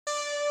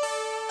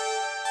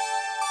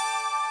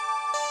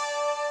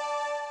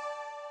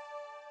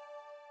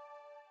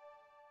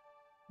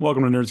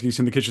Welcome to Nerds Geeks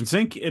in the Kitchen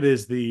Sink. It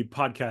is the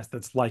podcast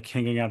that's like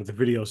hanging out at the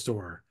video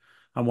store.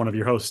 I'm one of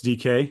your hosts,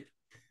 DK.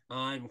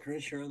 I'm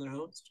Chris, your other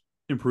host.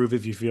 Improve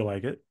if you feel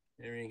like it.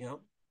 There you go.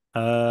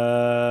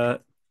 Uh,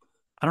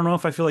 I don't know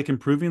if I feel like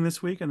improving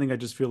this week. I think I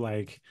just feel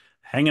like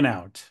hanging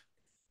out.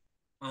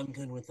 I'm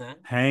good with that.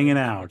 Hanging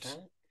I'm good with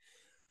out.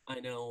 that. I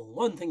know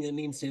one thing that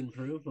needs to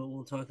improve, but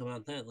we'll talk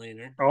about that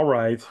later. All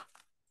right.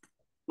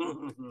 How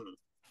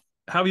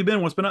have you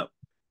been? What's been up?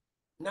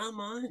 Not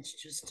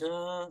much. Just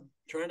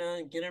trying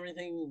to get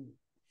everything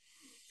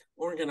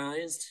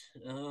organized.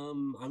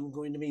 I'm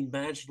going to be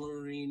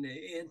bacheloring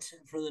it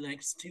for the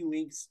next 2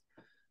 weeks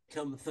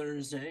come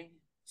Thursday.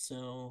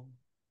 So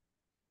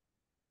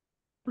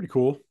Pretty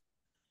cool.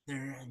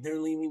 they're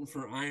leaving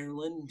for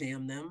Ireland,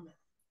 damn them.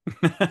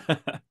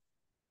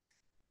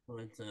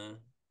 But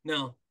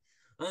no.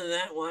 Other than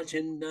that,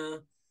 watching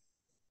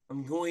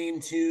I'm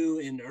going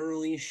to an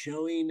early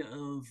showing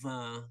of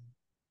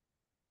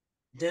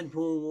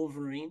Deadpool and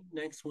Wolverine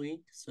next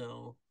week,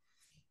 so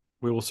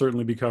We will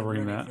certainly be get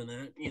covering ready that. for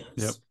that. Yep,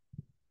 Yes.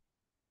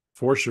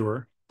 for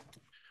sure.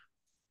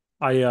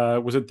 I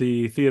was at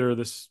the theater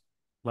this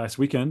last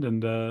weekend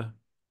and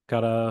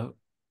got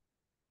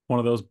one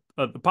of those.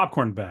 The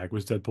popcorn bag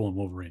was Deadpool and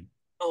Wolverine.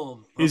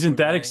 Oh, Isn't popcorn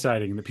that bag.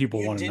 exciting that people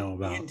You want to did. know You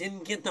about?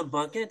 didn't get the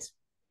bucket.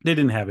 They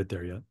didn't have it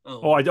there yet.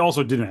 Oh, Oh. I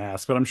also didn't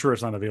ask, but I'm sure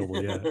it's not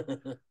available yet.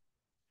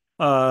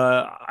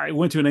 I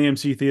went to an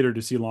AMC theater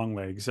to see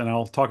Longlegs, and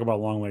I'll talk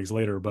about Longlegs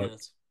later. But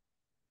Yes.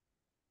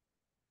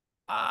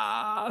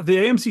 the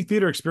AMC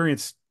theater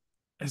experience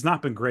has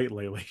not been great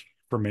lately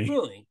for me.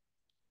 Really.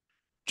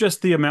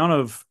 Just the amount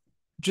of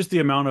just the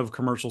amount of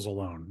commercials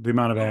alone, the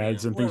amount of Oh yeah.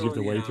 ads and things you have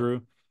Well to wade yeah.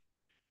 through.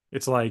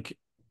 It's like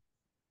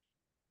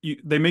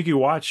they make you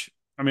watch.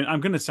 I mean,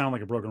 I'm going to sound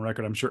like a broken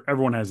record. I'm sure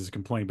everyone has this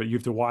complaint, but you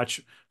have to watch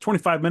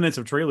 25 minutes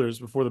of trailers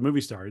before the movie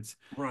starts.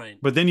 Right.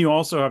 But then you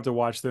also have to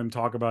watch them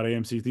talk about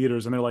AMC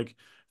theaters, and they're like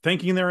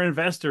thanking their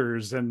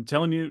investors and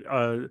telling you,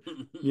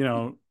 you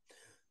know,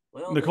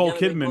 Well, they Nicole got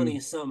to make money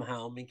Kidman.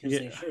 somehow because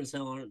they Yeah, sure as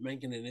hell aren't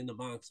making it in the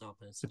box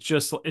office. it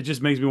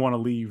just makes me want to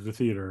leave the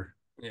theater.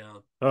 Yeah.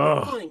 Oh,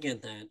 Well, I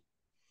get that.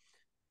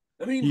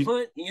 I mean, you,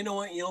 but you know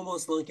what? You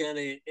almost look at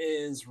it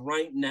as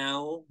right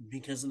now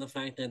because of the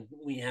fact that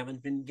we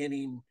haven't been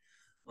getting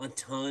a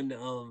ton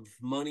of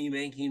money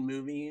making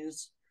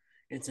movies.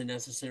 It's a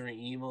necessary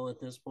evil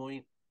at this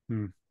point,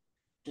 hmm.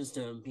 just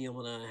to be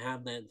able to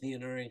have that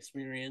theater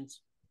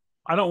experience.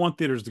 I don't want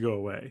theaters to go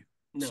away.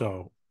 No,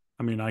 So,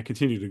 I mean, I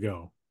continue to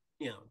go.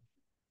 yeah,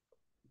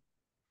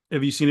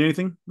 Have you seen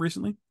anything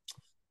recently?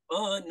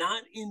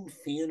 not in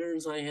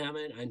theaters. I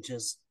haven't. I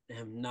just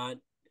have not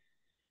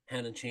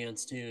had a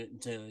chance to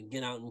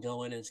get out and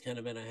go in. It's kind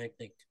of been a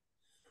hectic.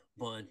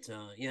 But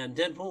yeah,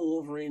 Deadpool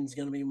Wolverine's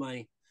gonna be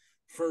my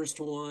first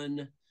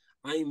one.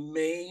 I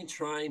may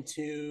try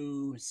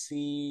to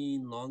see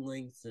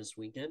Longlegs this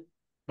weekend.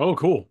 Oh,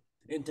 cool.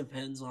 It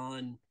depends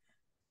on,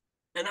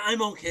 and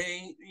I'm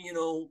okay.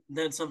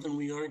 That's something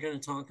we are going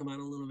to talk about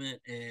a little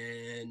bit,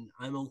 and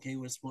I'm okay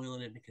with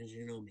spoiling it because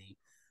you know me.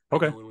 I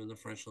Okay. go in with a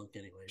fresh look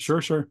anyway.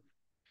 Sure, So sure.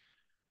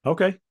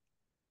 Okay.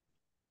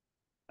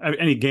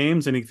 Any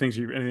games, anything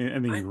you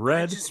I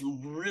read? just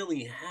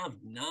really have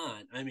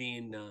not. I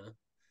mean,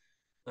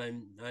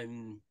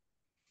 I'm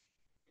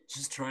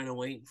just trying to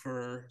wait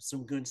for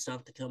some good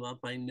stuff to come up.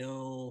 I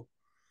know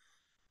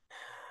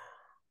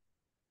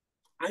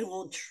I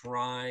will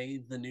try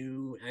the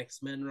new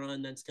X-Men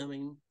run that's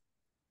coming.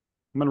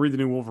 I'm gonna read the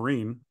new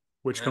Wolverine,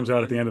 which comes I'm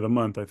out at the I'm end of the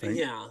month, I think.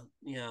 yeah.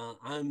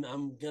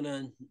 I'm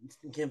gonna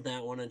give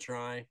that one a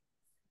try.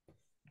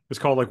 It's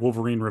called like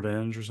Wolverine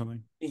Revenge or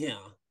something. Yeah,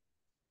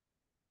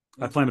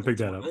 I I plan to think pick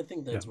that's that what up. I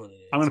think Yeah, that's what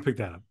it I'm gonna is. pick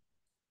that up.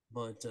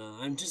 But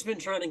I've just been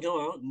trying to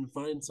go out and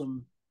find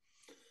some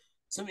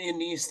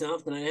indie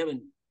stuff that I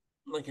haven't.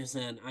 Like I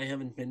said, I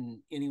haven't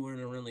been anywhere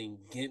to really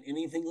get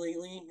anything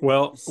lately.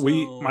 Well,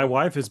 my So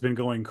wife has been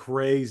going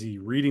crazy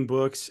reading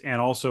books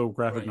and also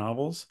graphic right.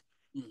 novels.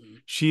 Hmm.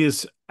 She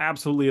is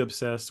absolutely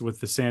obsessed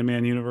with the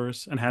Sandman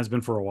universe and has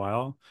been for a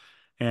while.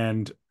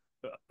 And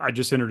I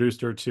just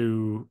introduced her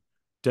to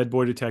Dead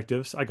Boy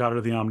Detectives. I got her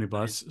the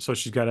omnibus, Nice. so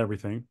she's got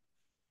everything.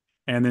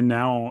 And then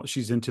now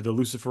she's into the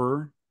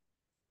Lucifer,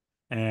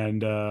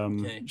 and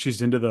Okay.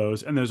 she's into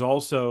those. And there's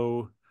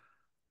also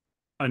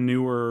a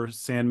newer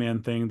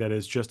Sandman thing that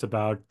is just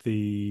about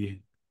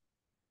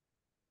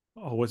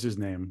what's his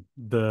name?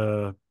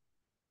 The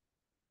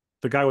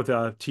guy with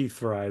the teeth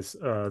for eyes,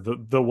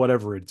 the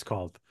whatever it's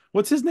called.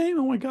 What's his name?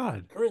 Oh my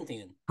God.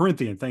 Corinthian.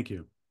 Corinthian, thank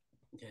you.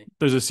 Okay.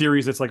 There's a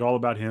series that's like all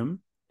about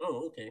him.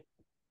 Oh, okay.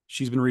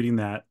 She's been reading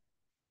that.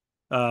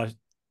 Uh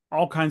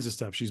all kinds of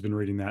stuff she's been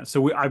reading that.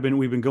 So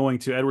we've been going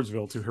to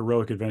Edwardsville to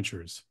Heroic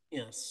Adventures,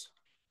 Yes,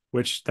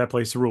 which that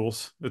place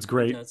rules. It's it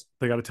great. does.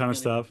 They got a ton of Yeah,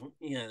 they stuff.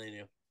 yeah they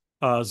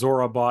do.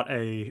 Zora bought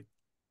a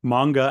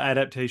manga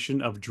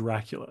adaptation of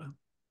Dracula.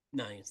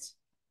 Nice.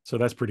 So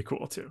that's pretty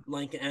cool too.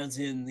 Like as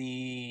in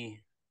the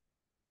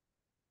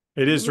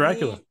It is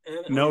Dracula.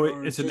 movie, No,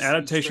 or it's an just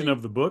adaptation straight.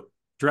 of the book Okay.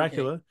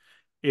 Dracula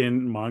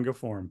in manga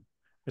form.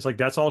 It's like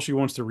that's all she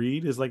wants to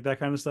read is like that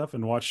kind of stuff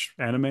and watch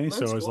anime. That's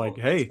So it's like,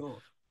 cool. That's hey,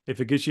 cool.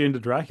 if it gets you into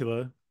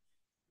Dracula,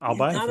 I'll You've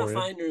buy it got to for you.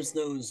 find us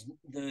those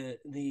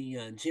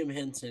the Jim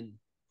Henson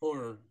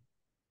horror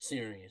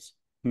series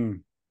Hmm.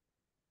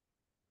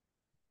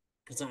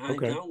 because I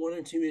Okay. got one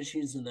or two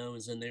issues of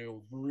those and they're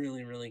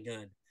really really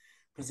good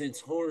because it's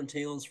horror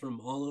tales from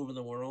all over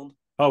the world.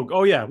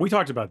 Oh yeah, we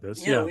talked about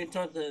this. Yeah, Yeah. we've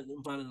talked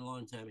about it a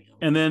long time ago.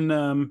 And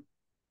then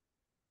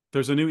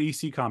there's a new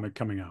EC comic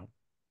coming out.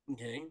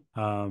 Okay,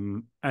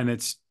 And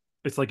it's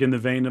like in the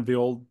vein of the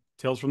old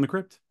Tales from the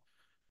Crypt.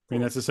 I mean,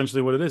 cool. that's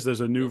essentially what it is. There's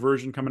a new Yep,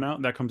 version coming out,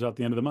 and that comes out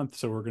the end of the month.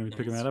 So we're going to be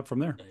picking that nice, up from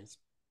there. nice.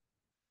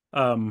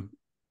 Um,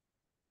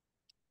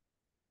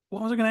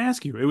 what was I going to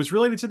ask you? It was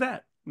related to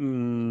that.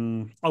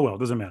 Oh well, it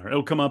doesn't matter.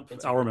 It'll come up.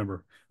 It's all I'll right.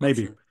 remember. I'm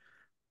Maybe. sure.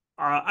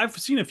 I've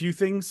seen a few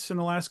things in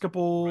the last Right.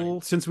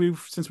 couple since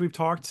we've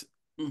talked.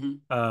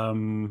 Mm-hmm.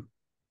 Um,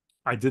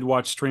 I did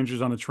watch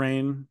Strangers on a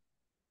Train,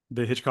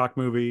 the Hitchcock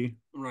movie.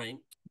 Right.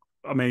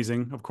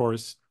 Amazing, of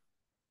course.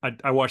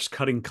 I watched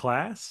Cutting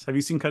Class. Have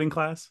you seen Cutting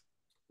Class?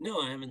 No,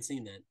 I haven't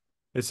seen that.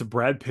 It's a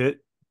Brad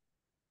Pitt.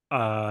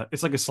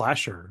 It's like a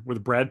slasher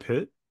with Brad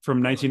Pitt from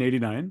Really?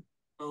 1989.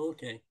 Oh,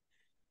 okay.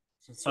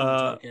 So we're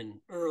Uh, talking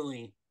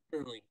early,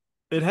 early.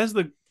 it has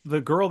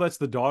the girl that's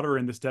the daughter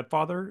and the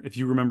stepfather. If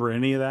you remember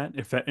any of that,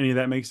 if that, any of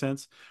that makes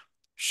sense,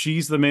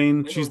 she's the main.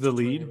 I know She's what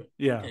the you're talking lead. about.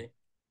 Yeah, Okay.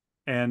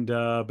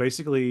 and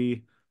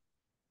basically,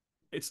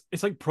 it's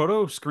like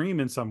proto Scream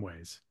in some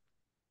ways.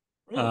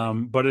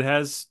 Really? But it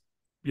has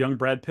young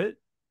Brad Pitt,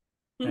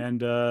 Hmm.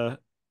 and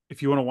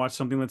if you want to watch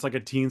something that's like a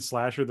teen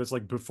slasher that's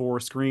like before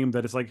Scream,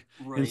 that it's like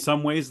in Right.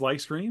 some ways like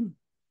Scream,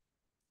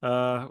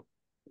 uh,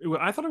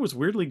 I thought it was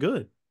weirdly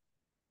good.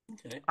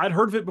 Okay. I'd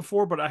heard of it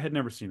before, but I had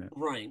never seen it.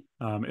 Right.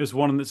 It was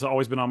one that's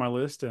always been on my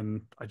list,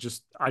 and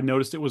I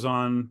noticed it was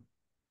on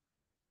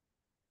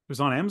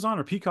Amazon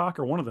or Peacock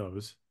or one of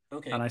those, and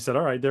Okay. I said,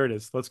 "All right, there it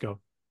is. Let's go."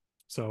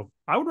 So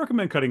I would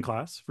recommend Cutting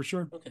Class for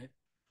sure. Okay.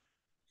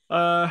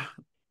 Uh,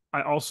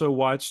 I also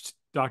watched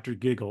Doctor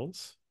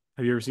Giggles.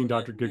 Have you ever seen Oh, that.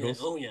 Doctor Yeah. Giggles?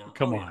 Oh, yeah.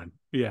 Come Oh, yeah. on,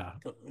 yeah,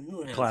 Who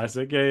hasn't?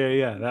 classic. Yeah, yeah,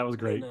 yeah. That was No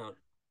great.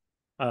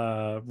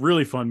 doubt.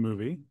 Really fun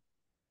movie.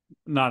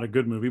 Not a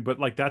good movie, but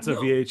like that's a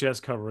No. VHS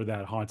cover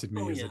that haunted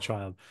Oh, me as a yeah.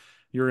 child.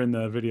 You're in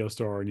the video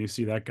store and you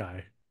see that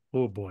guy.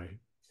 Oh boy,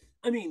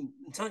 I mean,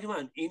 talk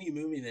about any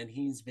movie that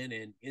he's been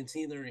in. It's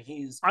either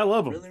he's I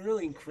love him. really,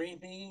 really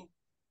creepy,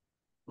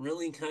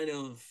 really kind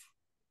of,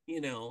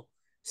 you know,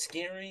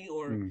 scary,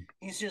 or Mm.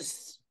 he's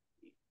just,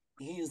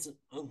 he's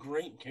a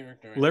great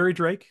character Larry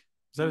actor. Drake,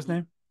 is that his Mm-hmm.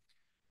 name?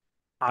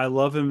 I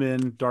love him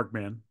in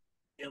Darkman.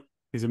 Yep.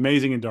 He's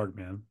amazing in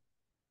Darkman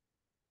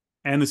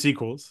and the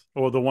sequels,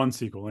 or the one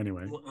sequel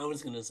anyway. Well, I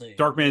was going to say,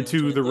 Darkman that's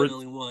Two: right. Not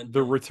only one, The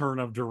but Return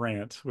of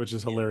Durant, which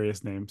is a yeah.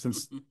 hilarious name.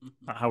 Since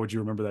how would you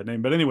remember that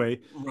name? But anyway,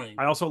 Right.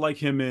 I also like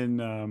him in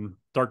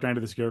Dark Knight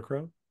of the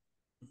Scarecrow.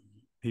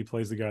 He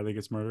plays the guy that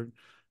gets murdered.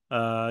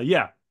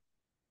 Yeah.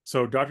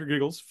 So Doctor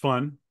Giggles,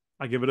 fun.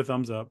 I give it a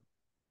thumbs up.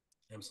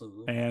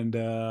 Absolutely. And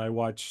I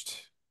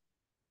watched.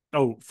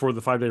 Oh, for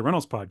the 5 Day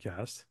Rentals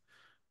podcast,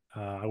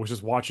 I was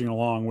just watching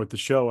along with the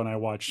show, and I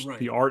watched The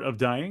Right. Art of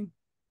Dying.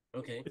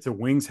 Okay. It's a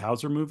Wings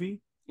Hauser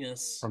movie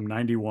Yes. from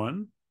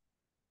 '91.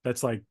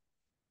 That's like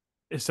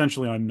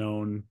essentially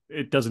unknown.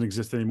 It doesn't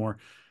exist anymore.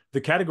 The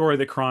category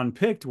that Kron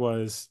picked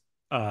was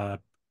uh,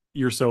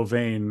 "You're So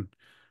Vain."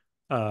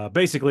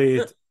 Basically,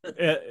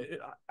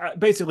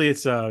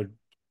 it's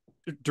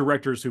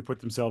directors who put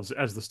themselves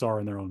as the star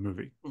in their own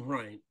movie.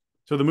 Right.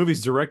 So the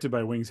movie's directed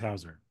by Wings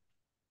Hauser,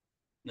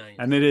 and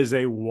Nice. it is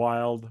a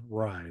wild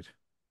ride.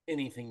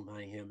 Anything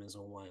by him is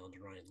a wild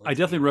ride. I Let's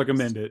be definitely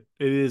recommend honest.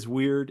 it. It is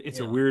weird. It's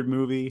a Yeah. weird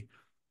movie.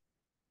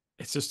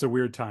 It's just a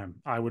weird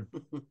time. I would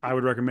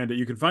recommend it.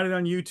 You can find it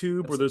on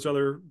YouTube, or there's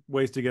Absolutely. other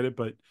ways to get it,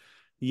 but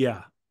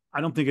yeah,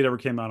 I don't think it ever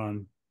came out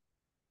on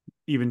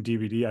even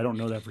DVD. I don't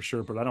know that for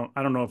sure, but I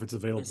don't know if it's I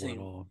available at say,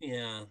 all.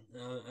 yeah.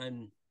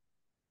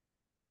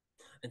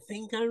 I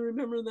think I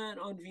remember that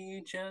on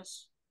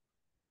VHS,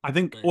 I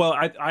think but well,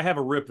 I have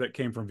a rip that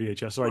came from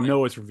VHS, so I right.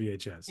 know it's from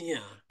VHS. Yeah.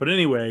 But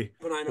anyway,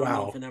 But I don't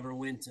know if wow, it ever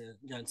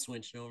got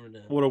switched over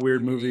to what a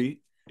weird DVD.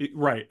 movie.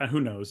 Right,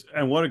 who knows?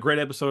 And what a great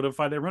episode of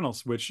 5 Day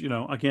Rentals, which,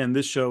 again,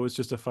 this show is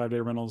just a 5 Day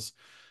Rentals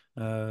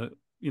uh,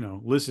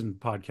 listen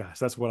podcast.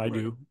 That's what I Right.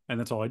 do, and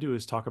that's all I do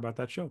is talk about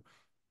that show.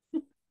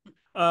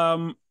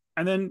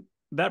 And then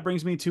that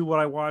brings me to what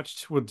I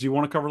watched. Well, do you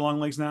want to cover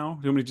Longlegs now?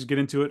 Do you want me to just get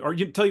into it? Or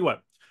tell you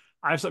what,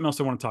 I have something else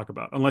I want to talk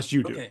about, unless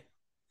you do. Okay.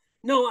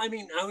 No, I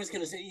mean, I was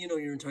going to say, you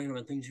were talking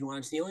about things you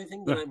watched. The only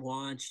thing that Yeah, I've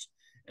watched,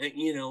 and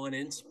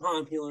it's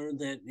popular,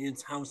 that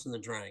it's House of the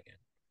Dragon.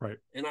 right.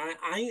 And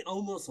I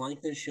almost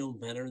like this show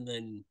better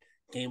than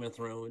Game of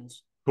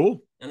Thrones.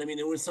 Cool. And I mean,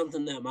 it was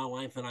something that my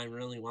wife and I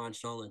really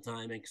watched all the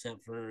time,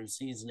 except for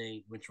season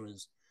 8, which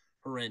was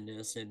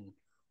horrendous, and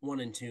 1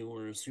 and 2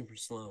 were super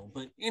slow.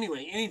 But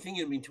anyway, anything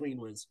in between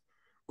was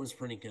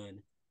pretty good.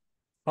 And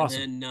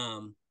Awesome.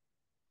 then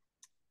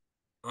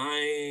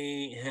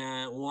I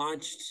had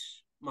watched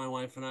my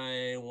wife and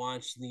I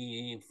watched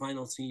the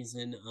final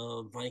season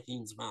of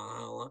Vikings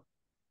Valhalla.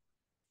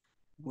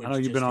 I know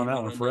which you've been just on came that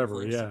out one on forever.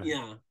 Netflix. Yeah,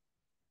 Yeah,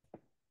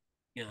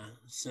 yeah.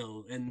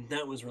 So, and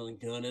that was really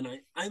good. And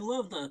I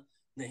love the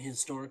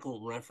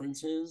historical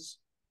references.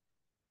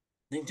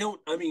 They don't.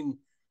 I mean,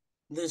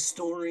 the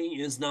story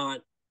is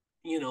not,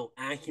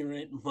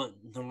 accurate, but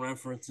the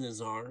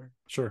references are.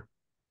 sure.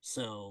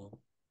 So,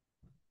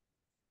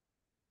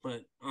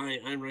 but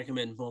I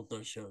recommend both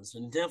those shows,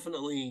 and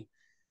definitely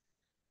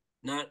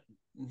not.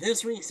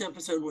 This week's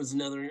episode was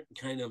another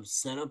kind of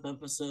setup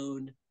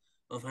episode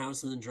of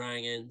House of the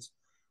Dragons,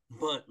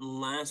 but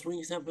last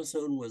week's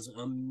episode was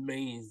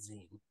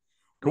amazing.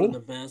 One of Cool. the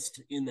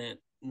best in that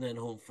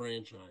whole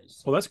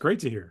franchise. Well, that's great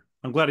to hear.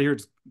 I'm glad to hear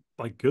it's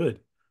like good.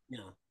 Yeah.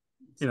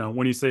 You know, So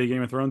when you say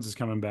Game of Thrones is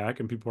coming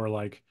back and people are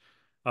like,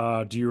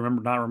 do you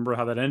remember not remember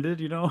how that ended?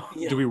 You know,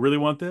 do we yeah, really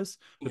want this?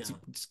 yeah.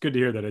 It's good to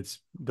hear that it's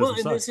Well,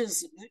 doesn't and suck.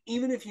 this is,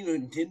 even if you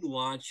didn't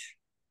watch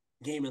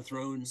Game of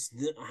Thrones,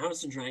 the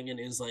House of Dragon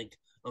is like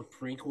a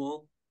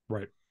prequel.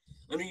 Right,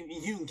 I mean,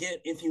 you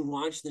get, if you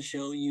watch the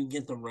show, you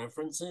get the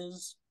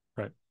references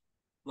right.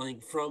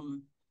 like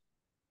from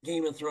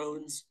Game of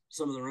Thrones,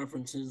 some of the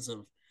references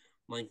of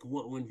like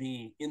what would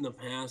be in the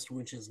past,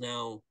 which is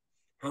now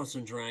House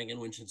of Dragon,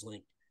 which is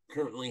like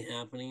currently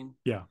happening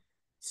Yeah,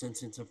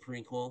 since it's a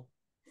prequel.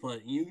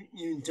 But you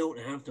don't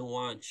have to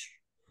watch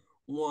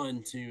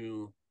one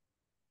to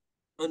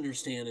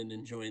understand and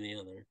enjoy the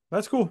other.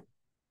 that's cool.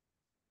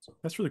 So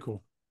That's really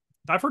cool.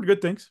 I've heard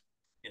good things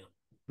yeah.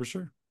 for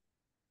sure.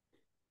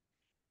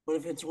 But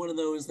if it's one of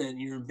those that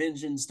you're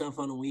binging stuff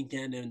on a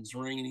weekend and it's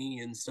rainy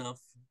and stuff,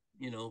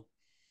 you know,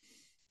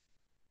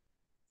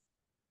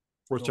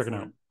 Worth go checking for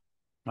out. it.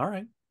 All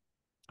right,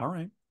 all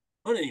right.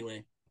 But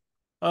anyway,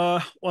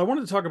 Well, I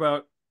wanted to talk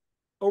about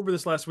over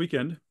this last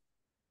weekend.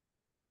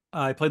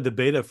 I played the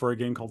beta for a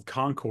game called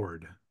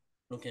Concord.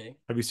 okay.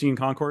 Have you seen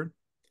Concord?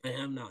 I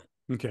have not.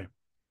 Okay,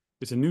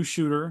 it's a new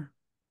shooter.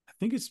 I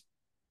think it's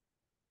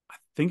I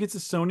think it's a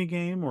Sony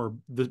game, or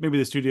maybe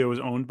the studio is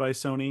owned by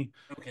Sony.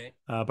 Okay.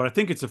 But I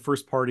think it's a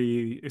first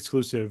party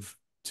exclusive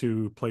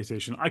to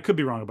PlayStation. I could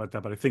be wrong about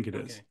that, but I think it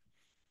is. Okay.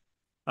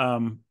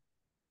 Um,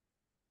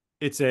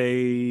 it's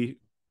a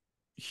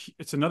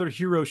it's another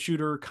hero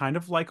shooter, kind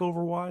of like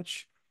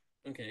Overwatch,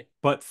 Okay.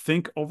 but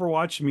think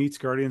Overwatch meets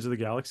Guardians of the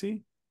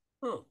Galaxy.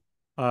 Oh,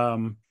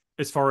 Um,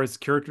 as far as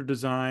character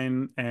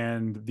design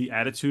and the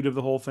attitude of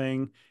the whole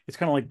thing, it's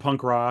kind of like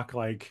punk rock,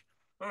 like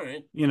all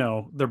right.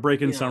 they're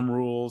breaking Yeah. some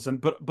rules.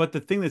 And but the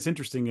thing that's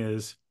interesting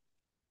is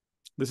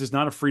this is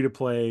not a free to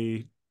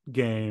play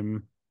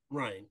game.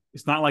 Right.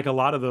 It's not like a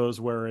lot of those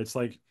where it's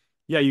like,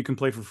 yeah, you can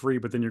play for free,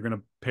 but then you're going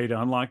to pay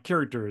to unlock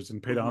characters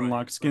and pay to Right. unlock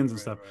Right. skins and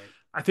Right. stuff. Right.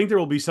 I think there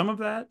will be some of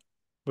that,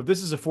 but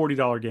this is a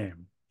 $40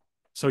 game.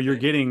 So you're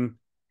Okay. getting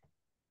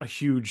a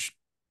huge,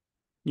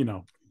 you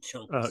know,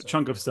 Chunk of stuff.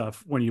 chunk of Yeah.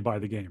 stuff when you buy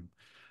the game.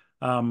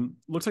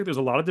 Looks like there's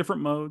a lot of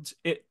different modes.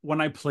 It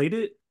when I played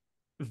it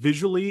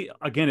visually,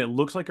 again, it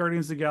looks like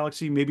Guardians of the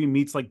Galaxy, maybe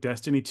meets like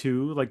Destiny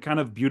 2, like kind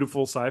of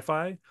beautiful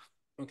sci-fi.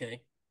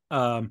 Okay.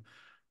 Um,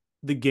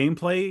 the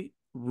gameplay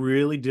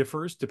really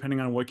differs depending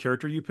on what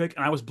character you pick.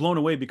 And I was blown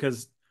away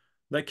because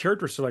that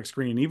character select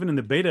screen, even in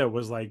the beta,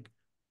 was like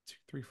two,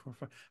 three, four,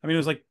 five. I mean, it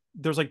was like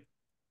there's like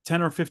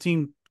 10 or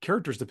 15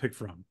 characters to pick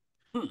from,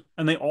 Hmm.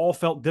 and they all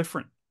felt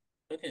different.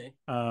 Okay.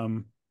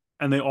 Um,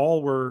 and they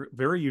all were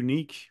very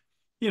unique.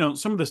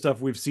 Some of the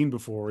stuff we've seen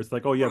before. It's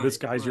like, oh yeah, this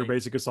Right. guy's your Right.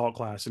 basic assault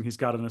class, and he's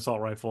got an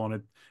assault rifle,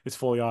 and it's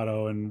fully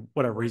auto, and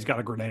whatever. He's Right. got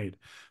a grenade.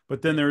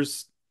 But then Yeah.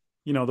 there's,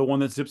 the one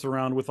that zips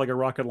around with like a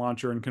rocket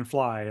launcher and can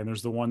fly, and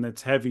there's the one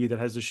that's heavy that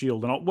has a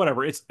shield and all,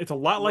 whatever. It's a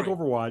lot like Right.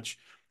 Overwatch,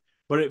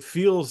 but it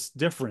feels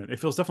different. It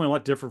feels definitely a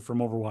lot different from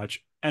Overwatch.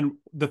 And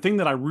the thing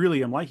that I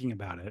really am liking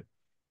about it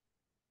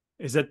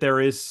is that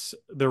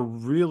they're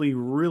really,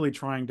 really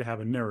trying to have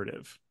a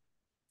narrative.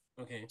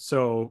 Okay.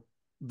 So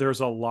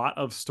there's a lot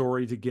of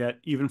story to get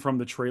even from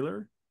the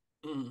trailer.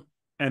 Mm.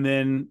 And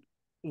then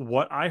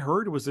what I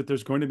heard was that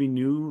there's going to be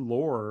new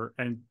lore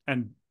and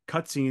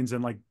cutscenes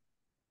and like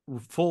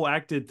full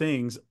acted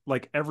things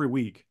like every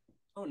week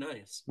Oh,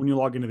 nice. when you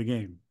log into the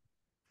game.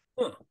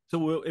 Huh.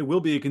 So it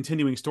will be a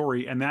continuing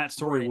story, and that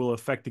story Right. will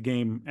affect the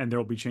game, and there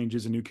will be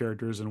changes and new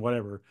characters and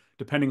whatever,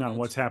 depending Oh, on that's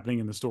what's cool. happening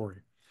in the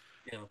story.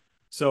 Yeah.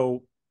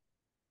 So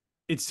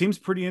it seems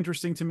pretty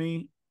interesting to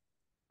me.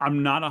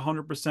 I'm not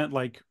 100%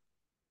 like,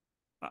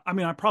 I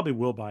mean, I probably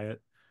will buy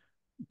it,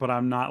 but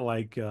I'm not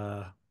like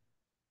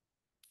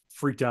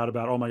freaked out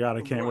about, oh my God,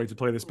 I can't wait Right. to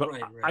play this. But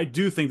Right. I Right.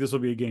 do think this will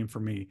be a game for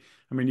me.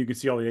 I mean, you can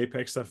see all the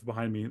Apex stuff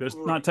behind me. There's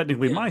not Right.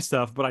 technically Yeah. my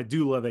stuff, but I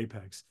do love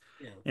Apex.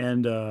 Yeah.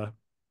 And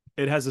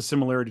it has a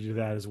similarity to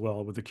that as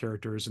well with the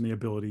characters and the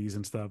abilities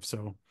and stuff.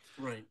 So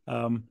Right.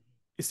 um,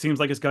 it seems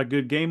like it's got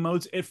good game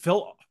modes.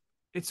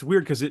 It's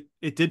weird because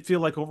it did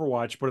feel like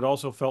Overwatch, but it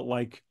also felt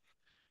like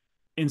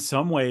in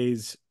some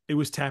ways it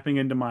was tapping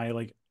into my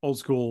like old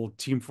school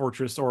Team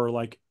Fortress or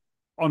like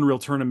Unreal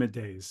Tournament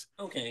days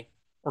Okay.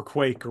 or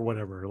Quake or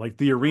whatever. Like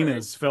the All right.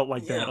 arenas felt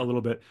like that a Yeah.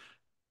 little bit.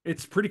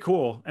 It's pretty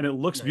cool and it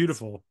looks Nice.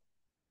 beautiful.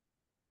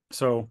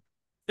 So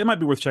it might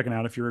be worth checking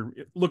out if you're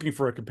looking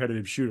for a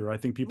competitive shooter. I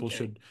think people Okay.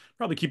 should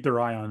probably keep their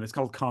eye on it. It's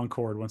called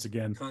Concord. Once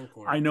again,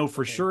 I Concord. know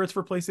for Okay. sure it's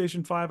for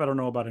PlayStation 5. I don't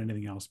know about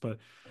anything else, but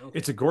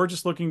it's Okay. a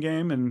gorgeous looking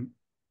game and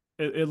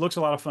it looks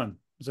a lot of fun.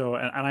 So,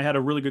 and I had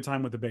a really good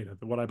time with the beta,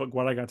 what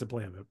I got to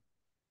play of it.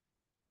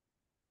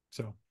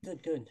 So, I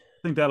Good, good.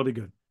 think that'll be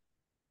good.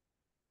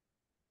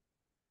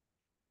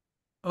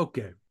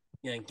 Okay.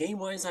 Yeah, game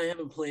wise, I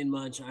haven't played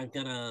much. I've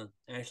got a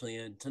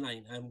actually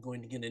tonight. I'm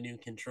going to get a new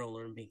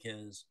controller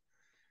because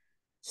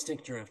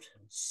stick drift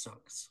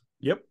sucks.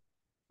 Yep.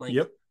 Like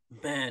Yep.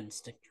 bad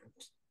stick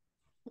drift.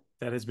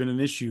 That has been an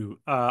issue.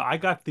 I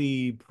got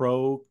the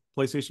Pro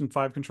PlayStation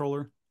 5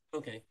 controller.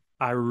 Okay,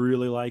 I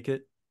really like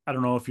it. I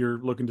don't know if you're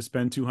looking to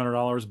spend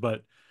 $200,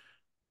 but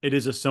it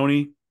is a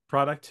Sony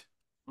product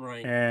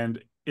right.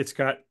 and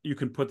you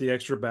can put the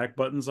extra back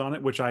buttons on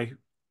it, which I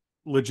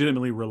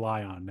legitimately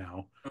rely on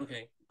now.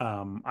 Okay,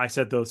 I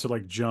set those to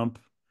like jump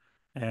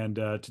and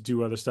to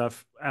do other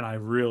stuff. And I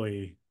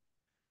really,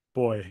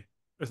 boy,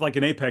 it's like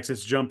in Apex,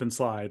 it's jump and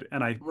slide.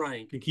 And I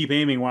right, can keep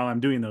aiming while I'm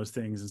doing those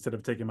things instead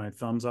of taking my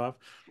thumbs off.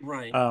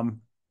 right.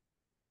 Um,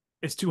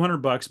 it's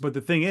 $200, but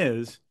the thing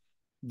is,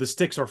 the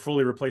sticks are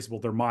fully replaceable.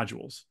 They're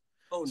modules.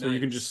 Oh, So you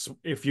can nice. just,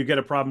 if you get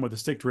a problem with the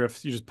stick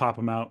drift, you just pop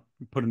them out,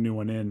 put a new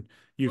one in.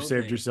 You've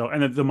saved Okay. yourself,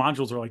 and the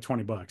modules are like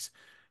 $20.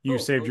 You Oh,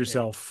 saved okay.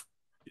 yourself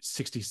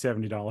 60,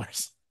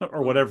 $70 or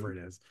Oh, whatever it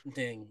is.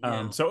 dang.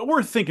 Yeah. So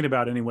worth thinking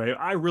about anyway.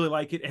 I really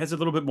like it. It has a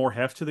little bit more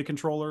heft to the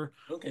controller.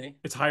 Okay.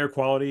 It's higher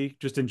quality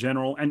just in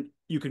general, and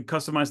you can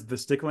customize the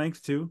stick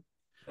length too.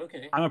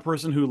 Okay. I'm a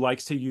person who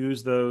likes to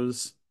use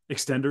those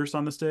extenders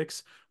on the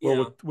sticks. Well,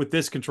 Yeah. with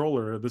this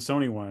controller, the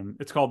Sony one,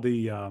 it's called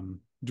the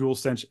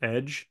DualSense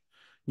Edge.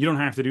 You don't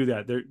have to do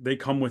that. They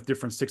come with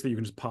different sticks that you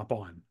can just pop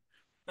on.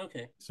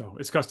 Okay. So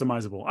it's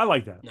customizable. I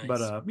like that. But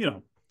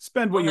Nice.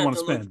 spend what I'll you have want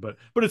to to look. spend.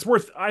 But it's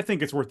worth. I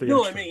think it's worth the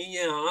No, I extra. mean,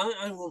 yeah,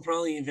 I will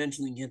probably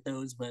eventually get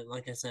those, but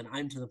like I said,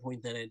 I'm to the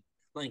point that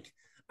like,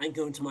 I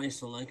go to my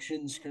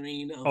selection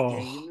screen of Oh,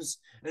 games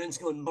and it's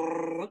going.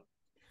 Brrr.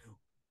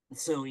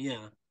 So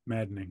yeah.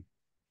 maddening.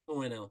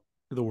 Oh, I know.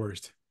 The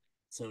worst.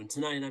 So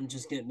tonight I'm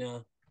just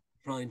getting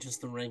probably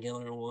just the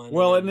regular one, and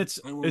Well, and then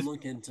I will it's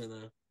look into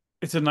the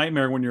it's a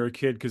nightmare when you're a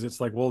kid because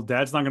it's like, well,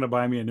 dad's not going to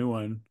buy me a new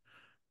one.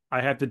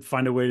 I have to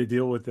find a way to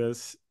deal with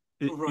this.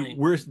 right.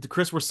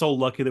 Chris, we're so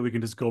lucky that we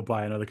can just go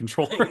buy another I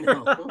controller.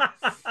 know.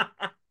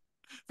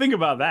 Think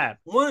about that.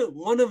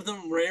 One of the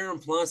rare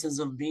pluses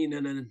of being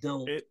an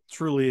adult. It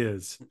truly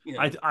is.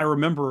 Yeah. I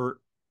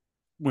remember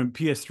when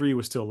PS3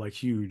 was still like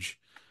huge.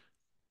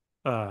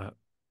 Uh,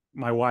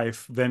 my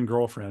wife, then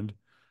girlfriend,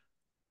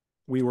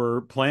 we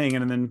were playing,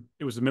 and then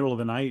it was the middle of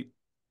the night,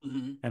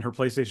 Hmm. and her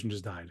PlayStation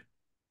just died,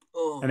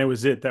 and it Oh,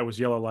 was it. That was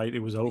yellow light. It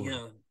was over,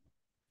 yeah.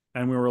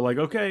 and we were like,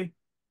 okay,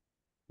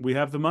 we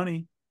have the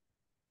money.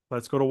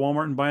 Let's go to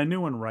Walmart and buy a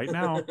new one right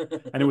now.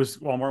 And it was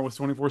Walmart was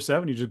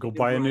 24/7. You just go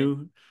buy a Right.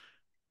 new.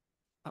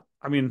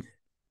 I mean,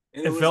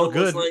 And it it was felt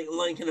almost good.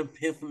 like an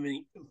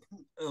epiphany.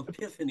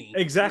 Epiphany.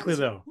 It Exactly was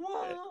though.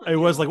 whoa, It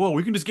was like, well,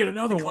 we can just get the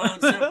another one.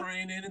 clouds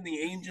separated and the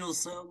angels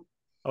sung.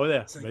 Oh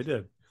yeah, It's they like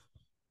did.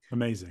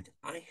 Amazing.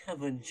 I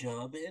have a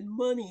job and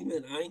money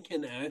that I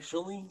can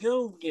actually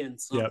go get Yep.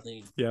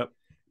 something. Yep.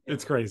 Yeah.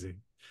 It's crazy.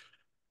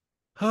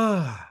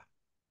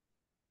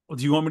 Well,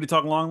 do you want me to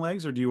talk long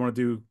legs or do you want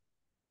to do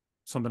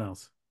something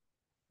else?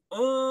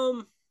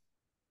 Um,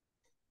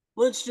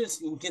 let's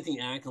just get the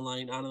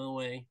acolyte out of the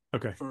way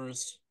Okay,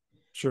 first.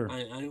 sure.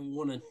 I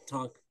want to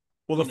talk,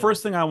 Well, the you know,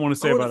 first thing I want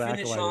to I say want to about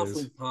finish Acolyte off is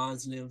with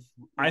positive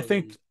more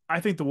than I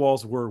think the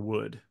walls were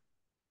wood.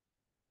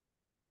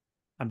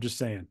 I'm just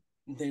saying.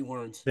 they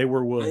weren't. They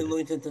were I wood.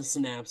 looked at the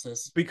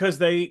synapses. Because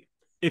they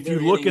if you They're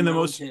in look a in the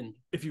most mountain.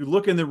 if you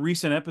look in the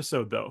recent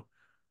episode though,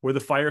 where the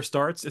fire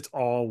starts, it's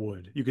all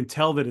wood. You can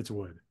tell that it's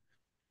wood.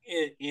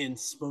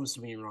 It's supposed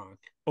to be rock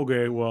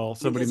Okay, well,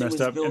 somebody because it messed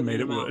was up and built made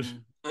in a it wood.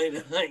 mountain.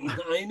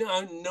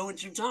 I know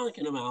what you're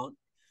talking about.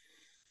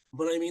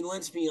 But I mean,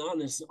 let's be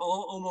honest.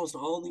 Almost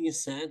all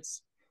these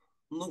sets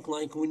look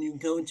like when you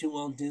go to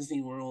Walt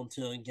Disney World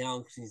to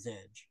Galaxy's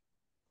Edge.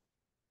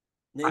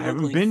 They I look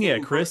haven't like been yet,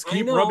 theme park. Chris.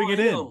 Keep rubbing it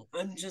I in. know.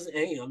 I'm just,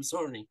 hey, I'm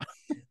sorry.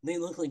 They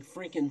look like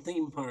freaking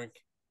theme park.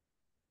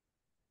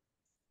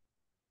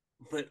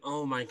 But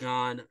oh my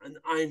god,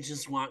 I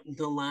just watched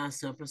the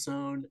last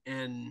episode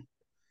and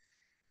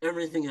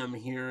everything I'm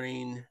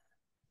hearing.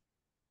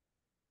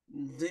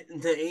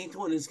 The eighth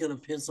one is gonna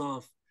piss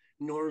off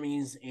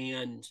normies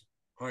and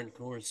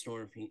hardcore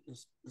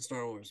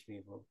Star Wars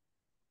people.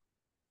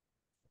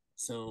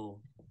 So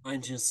I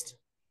just,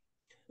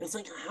 it's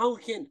like how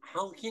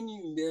can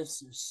you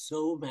miss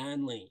so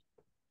badly?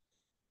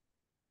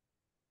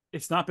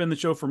 It's not been the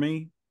show for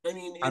me. I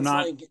mean, I'm it's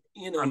not like,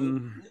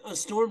 I'm a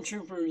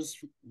stormtrooper's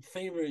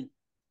favorite,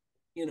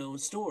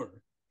 store,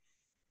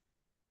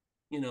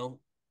 you know,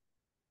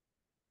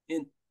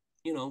 in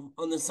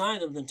on the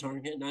side of the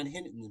target, not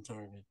hitting the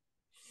target.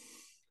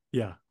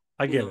 yeah,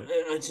 I get it.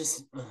 I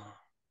just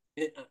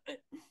it,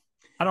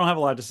 I don't have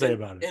a lot to say and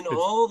about it. and It's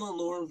all the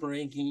lore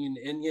breaking,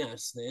 and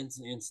yes,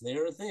 it's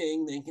their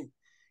thing. They can.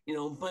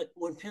 But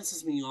what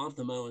pisses me off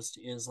the most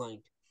is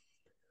like,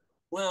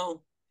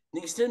 well,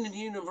 the extended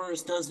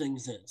universe doesn't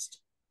exist,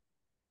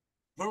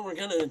 but we're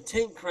gonna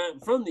take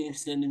crap from the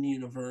extended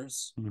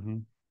universe Hmm.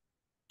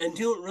 and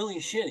do it really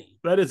shitty.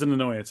 That is an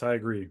annoyance. I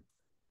agree.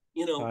 I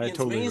It's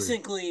totally agree.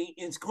 basically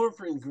it's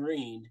corporate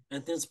greed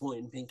at this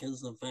point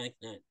because of the fact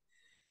that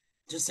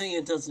to say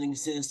it doesn't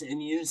exist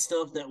and use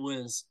stuff that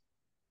was,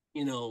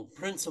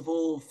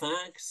 principal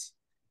facts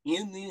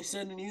in the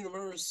extended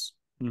universe,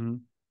 Hmm.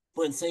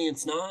 but say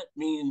it's not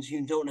means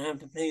you don't have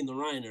to pay the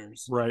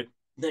writers Right.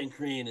 that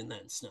created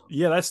that stuff.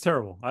 Yeah, that's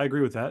terrible. I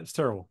agree with that. It's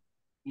terrible.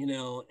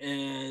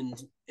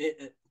 And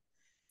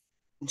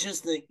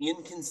just the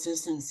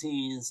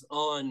inconsistencies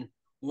on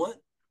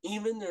what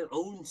even their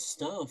own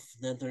stuff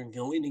that they're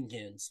going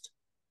against.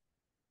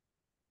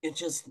 It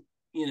just,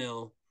 you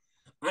know,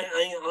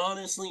 I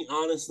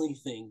honestly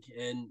think,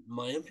 and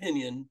my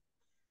opinion,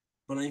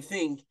 but I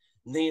think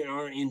they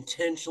are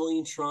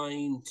intentionally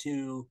trying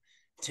to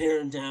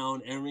tear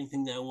down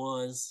everything that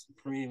was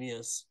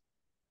previous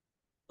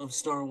of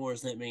Star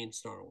Wars that made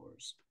Star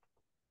Wars.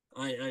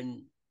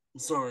 I'm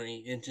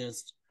sorry,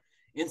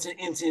 it's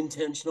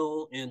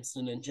intentional. It's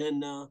an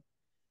agenda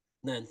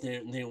that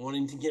they're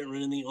wanting to get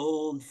rid of the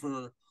old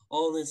for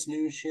all this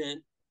new shit.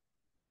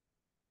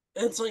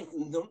 It's like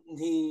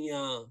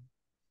the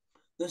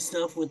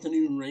stuff with the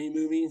new Ray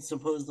movie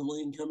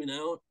supposedly coming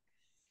out.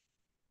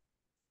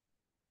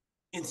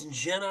 It's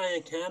Jedi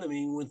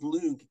Academy with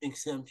Luke,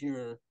 except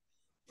you're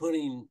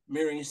putting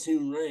Mary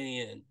Sue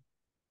Ray in.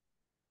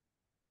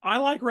 I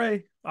like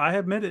Ray. I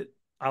admit it.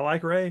 I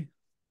like Ray.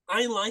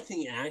 I like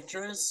the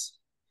actress,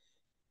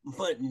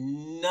 but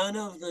none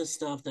of the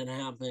stuff that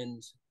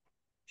happened,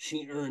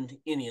 she earned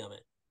any of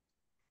it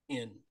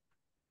in.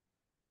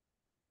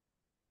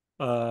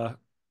 Uh,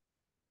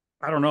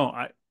 I don't know.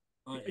 I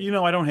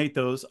I don't hate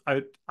those.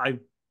 I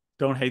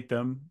don't hate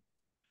them.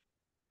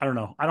 I don't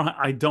know.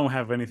 I don't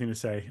have anything to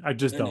say. I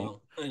just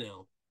don't. I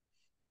know.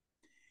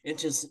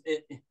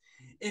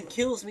 It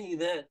kills me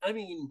that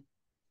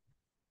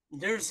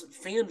there's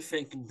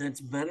fanfic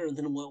that's better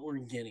than what we're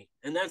getting,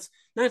 and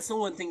that's the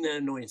one thing that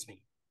annoys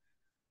me.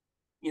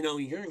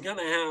 You're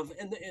gonna have,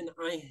 and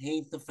I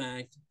hate the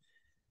fact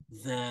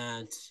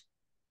that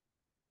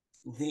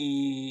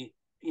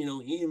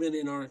even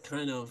in our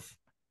kind of,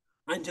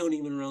 I don't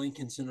even really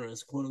consider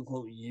us quote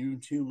unquote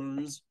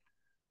YouTubers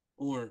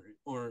or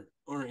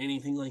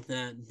anything like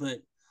that,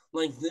 but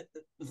like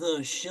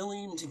the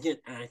shilling to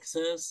get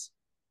access,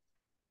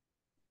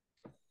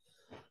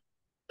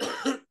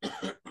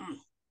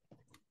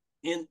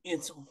 and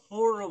it's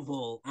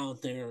horrible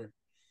out there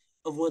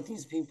of what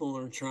these people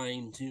are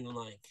trying to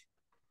like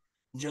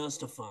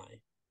justify,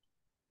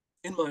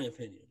 in my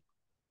opinion.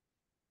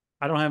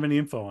 I don't have any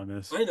info on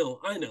this. I know,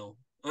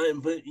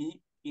 but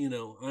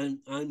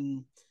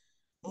I'm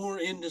more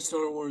into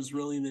Star Wars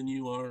really than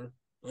you are.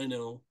 I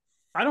know.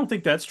 I don't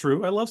think that's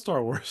true. I love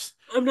Star Wars.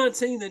 I'm not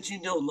saying that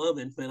you don't love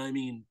it, but I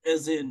mean,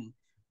 as in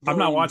I'm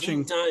not going deep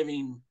watching.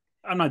 diving.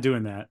 I'm not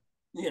doing that.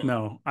 Yeah,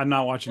 No, I'm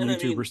not watching and I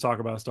mean, YouTubers talk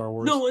about Star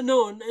Wars.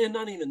 no, and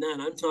not even that.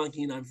 I'm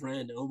talking. I've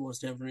read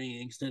almost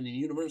every extended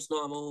universe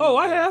Oh, novel.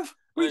 I have.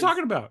 What are you I've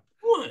talking about?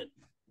 what?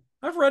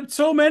 I've read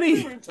so We many.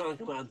 never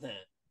talk about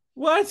that.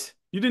 What?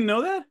 You didn't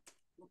know that?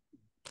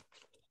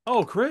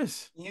 Oh,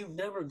 Chris. You've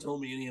never told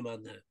me any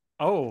about that.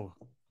 Oh,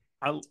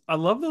 I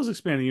love those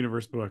expanded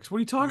universe books. What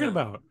are you talking Yeah,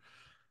 about?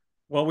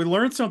 Well, we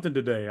learned something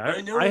today.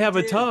 I know I we have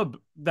a did. tub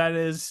that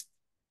is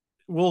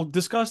will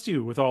disgust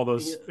you with all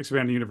those Yeah.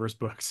 expanded universe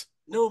books.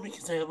 No,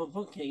 because I have a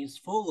bookcase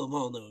full of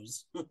all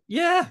those.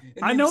 Yeah,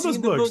 And I you've know those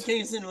seen the books,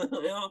 bookcase in my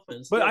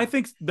office. but I Yeah.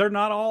 think they're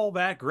not all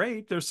that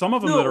great. There's some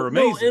of them that are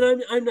No, and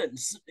amazing. I'm not.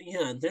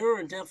 Yeah, there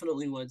are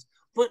definitely ones,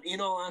 but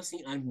in all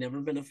honesty, I've never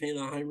been a fan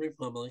of High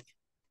Republic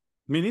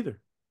Me neither.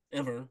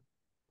 ever.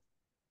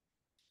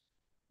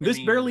 I This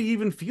barely mean,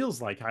 even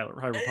feels like High and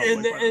Republic,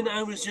 by the and way.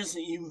 I was just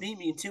you beat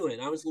me to it.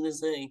 I was gonna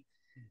say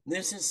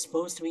this is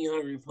supposed to be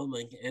High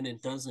Republic, and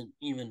it doesn't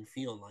even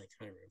feel like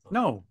High Republic.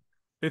 No,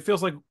 it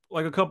feels like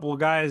a couple of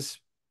guys.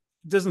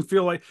 It doesn't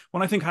feel like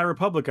when I think High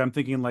Republic, I'm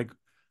thinking like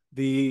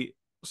the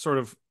sort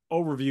of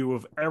overview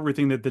of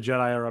everything that the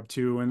Jedi are up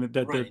to and that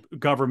the Right,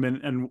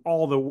 government and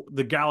all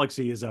the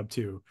galaxy is up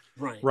to.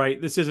 right. Right?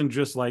 This isn't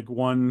just like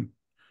one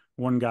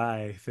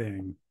guy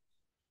thing.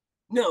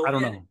 No, I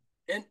don't and know.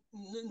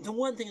 and the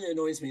one thing that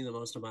annoys me the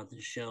most about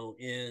this show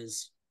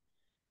is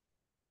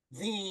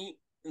the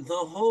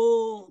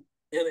whole,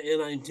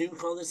 and I do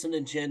call this an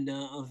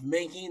agenda of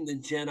making the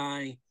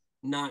Jedi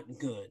not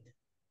good.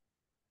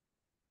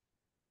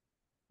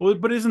 Well,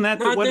 but isn't that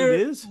Not what it they're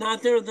is?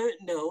 not they're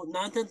no,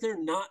 not that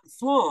they're not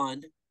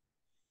flawed,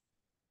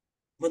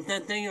 but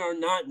that they are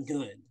not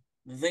good.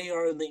 They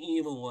are the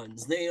evil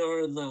ones. They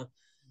are the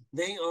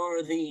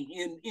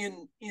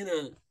in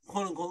a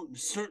quote unquote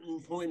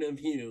certain point of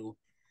view.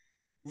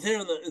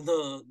 They're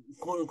the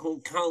quote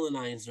unquote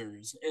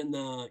colonizers and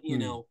the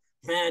Hmm.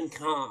 bad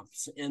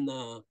cops and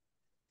the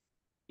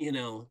you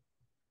know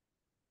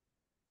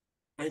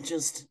I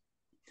just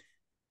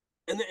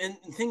and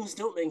things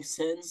don't make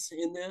sense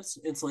in this.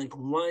 It's like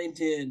why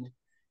did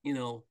you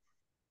know,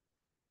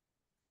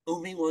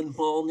 Obi-Wan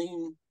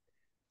balding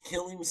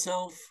kill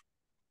himself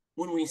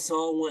when we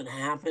saw what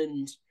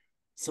happened,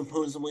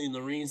 supposedly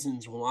the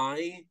reasons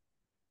why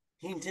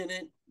he did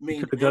it He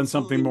could made have done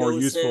something absolutely more no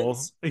useful.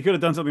 sense. He could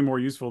have done something more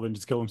useful than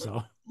just kill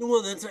himself.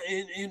 Well,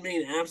 it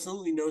made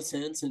absolutely no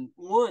sense. And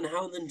one,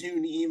 how the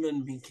dude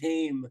even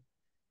became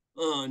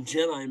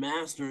Jedi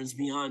Master is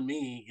beyond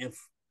me.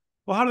 If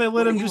Well, how do they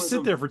let when him he just was sit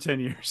a there for 10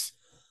 years?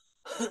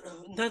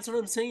 that's what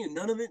I'm saying.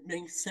 None of it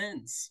makes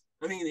sense.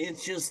 I mean,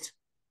 it's just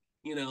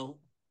you know,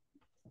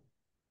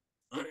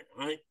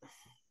 I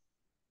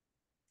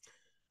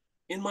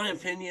in my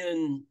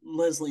opinion,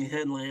 Leslie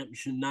Headlamp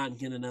should not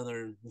get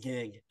another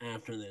gig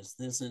after this.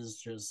 This is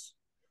just,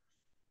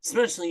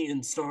 especially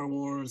in Star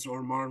Wars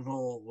or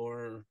Marvel,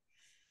 or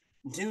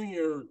do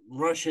your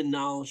Russian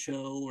doll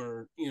show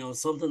or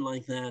something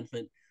like that.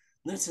 But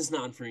this is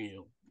not for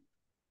you.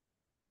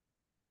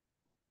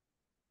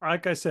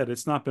 Like I said,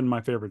 it's not been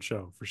my favorite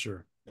show for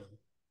sure.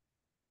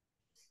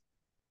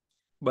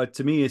 But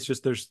to me, it's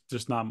just there's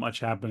just not much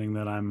happening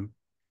that I'm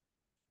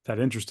that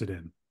interested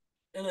in.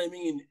 And I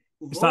mean,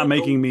 It's not what a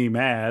making me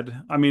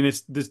mad. I mean,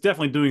 it's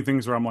definitely doing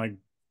things where I'm like,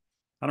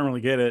 I don't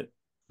really get it. it's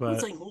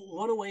But like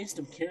what a waste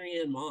of Carrie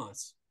Ann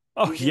Moss.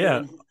 oh You get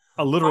yeah,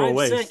 a a literal five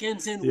waste.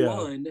 seconds in Yeah,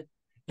 one, and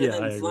yeah,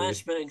 then I agree.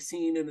 flashback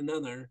scene in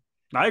another,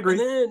 I agree.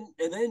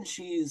 and then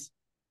she's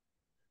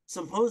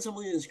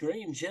supposedly this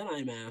great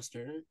Jedi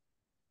Master.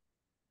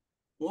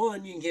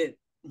 One, you get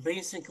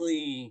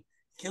basically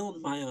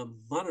killed by a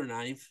butter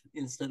knife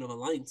instead of a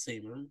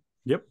lightsaber.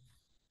 Yep.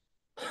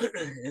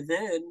 And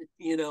then,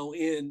 in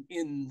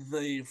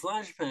the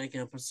flashback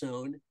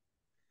episode,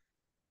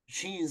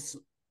 she's,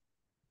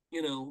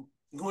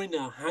 going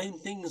to hide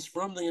things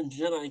from the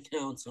Jedi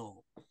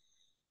Council.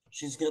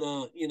 She's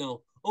gonna,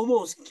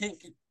 almost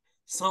kick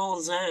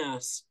Saul's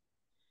ass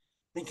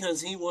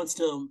because he wants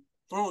to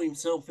throw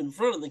himself in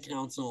front of the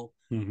council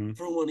Hmm.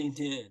 for what he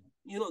did.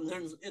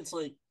 There's it's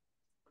like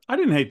I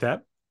didn't hate that.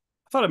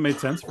 I thought it made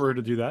sense for her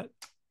to do that.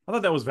 I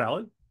thought that was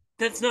valid.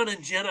 that's not a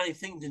Jedi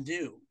thing to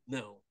do.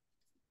 No.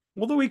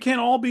 Although we can't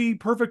all be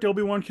perfect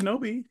Obi-Wan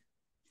Kenobi.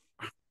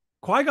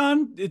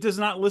 Qui-Gon, it does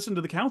not listen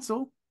to the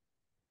council.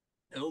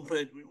 No,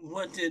 but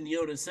what did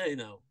Yoda say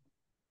though?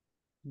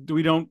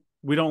 We don't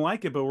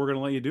like it, but we're gonna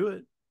let you do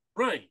it.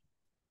 Right.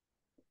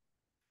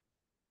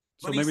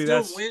 So But he maybe still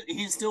that's, went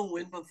he still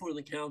went before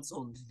the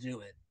council to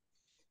do it.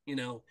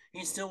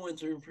 He still went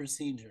through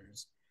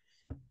procedures.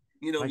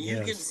 I You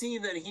can guess. see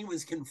that he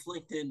was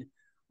conflicted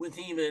with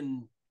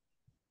even,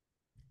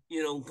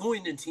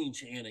 going to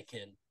teach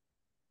Anakin,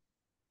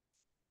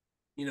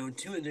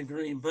 to a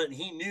degree, but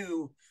he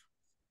knew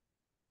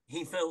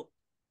he felt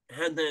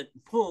had that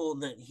pull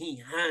that he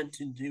had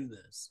to do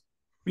this.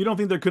 You don't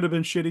think there could have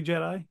been shitty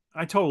Jedi?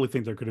 I totally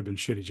think there could have been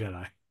shitty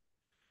Jedi.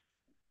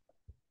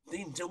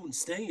 They don't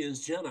stay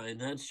as Jedi,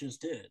 that's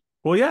just it.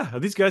 Well, yeah,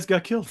 these guys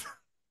got killed.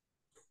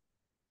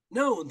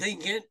 No, they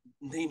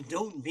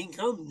don't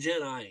become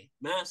Jedi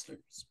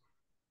masters,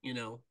 you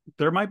know.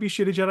 There might be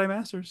shitty Jedi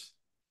masters.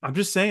 I'm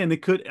just saying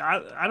it could.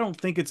 I don't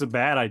think it's a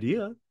bad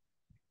idea.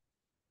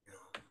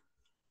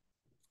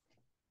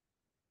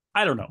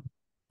 I don't know.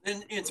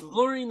 And it's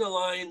blurring the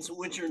lines,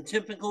 which are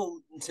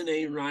typical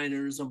today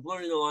writers of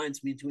blurring the lines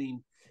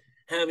between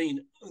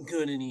having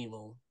good and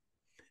evil.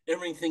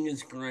 Everything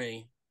is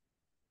gray.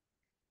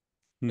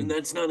 And Hmm.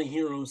 that's not a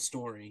hero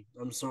story.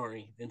 I'm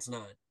sorry, it's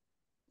not.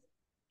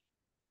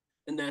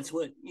 And that's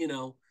what,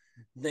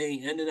 they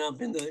ended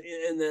up in the,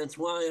 and that's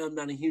why I'm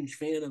not a huge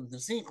fan of the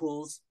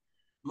sequels,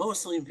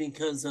 mostly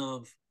because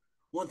of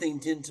what they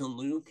did to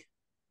Luke.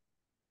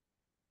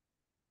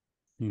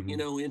 Hmm.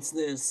 It's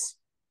this,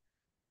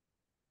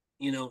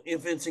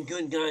 if it's a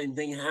good guy,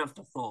 they have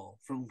to fall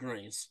from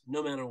grace,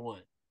 no matter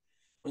what.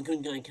 A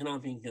good guy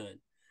cannot be good.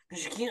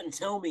 Because you can't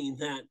tell me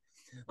that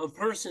a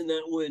person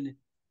that would,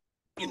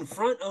 in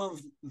front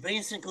of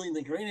basically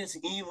the greatest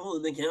evil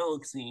in the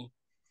galaxy,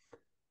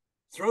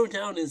 throw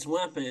down his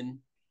weapon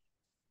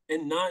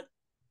and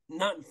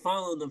not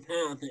follow the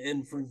path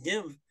and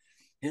forgive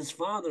his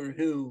father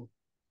who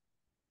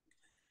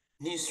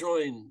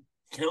destroyed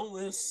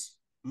countless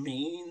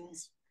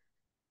beings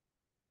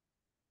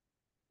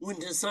would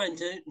decide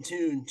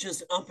to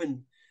just up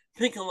and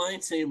pick a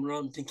lightsaber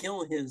up to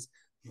kill his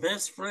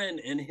best friend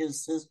and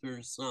his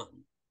sister's son.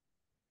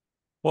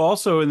 Well,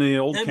 also in the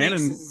old That makes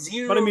canon,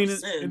 but I zero mean, in the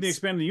sense.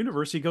 expanded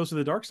universe, he goes to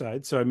the dark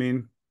side. So I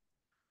mean,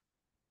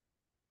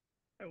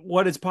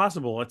 what is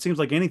possible? It seems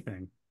like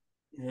anything.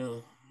 Yeah.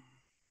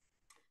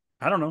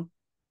 I don't know.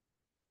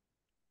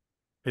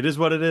 It is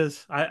what it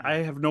is. I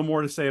have no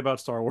more to say about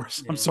Star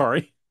Wars. I'm Yeah.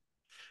 sorry.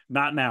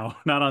 Not now.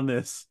 Not on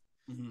this.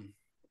 Mm-hmm.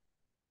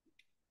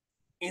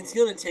 It's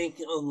gonna take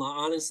a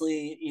lot,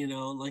 honestly.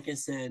 Like I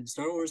said,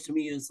 Star Wars to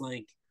me is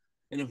like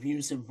an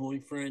abusive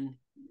boyfriend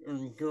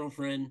or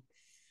girlfriend.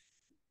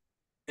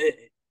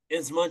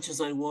 As much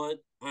as I want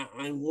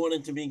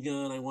it to be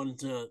good. I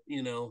want it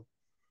to,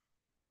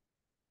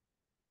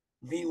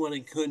 be what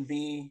it could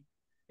be,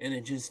 and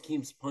it just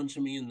keeps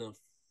punching me in the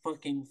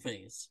fucking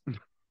face.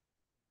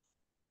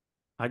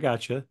 I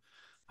gotcha.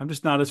 I'm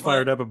just not as but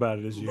fired up about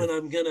it as you.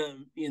 I'm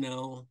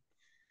gonna,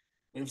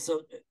 if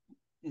so,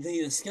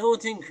 the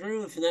Skeleton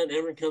Crew, if that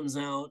ever comes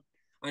out,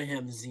 I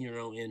have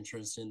zero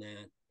interest in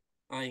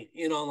that.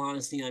 In all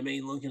honesty, I may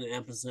look at an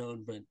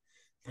episode, but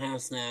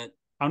past that,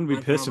 I'm gonna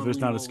be I pissed if there's probably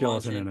not a won't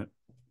watch skeleton it. in it.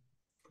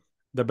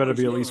 There better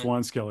There's be at least not.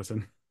 one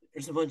skeleton.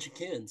 There's a bunch of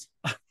kids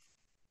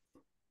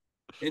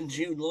and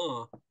Jude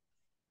Law. I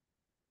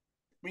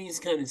mean, he's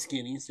kind of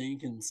skinny, so you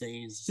can say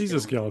he's a He's a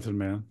skeleton. skeleton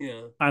man.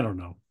 Yeah, I don't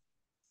know.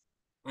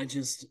 I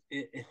just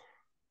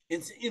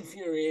it's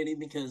infuriating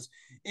because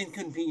it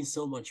could be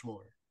so much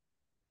more.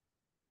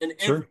 And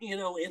Sure,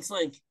 it's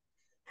like,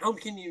 how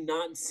can you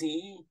not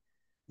see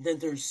that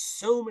there's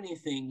so many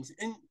things,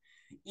 and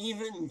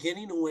even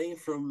getting away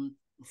from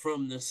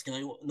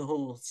the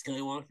whole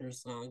Skywalker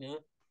saga,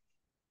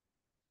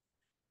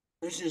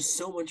 there's just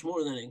so much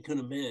more than it could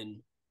have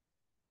been,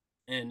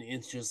 and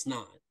it's just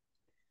not.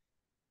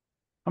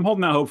 I'm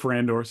holding out hope for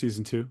Andor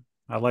season 2.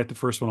 I like the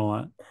first one a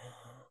lot.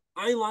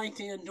 I liked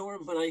Andor,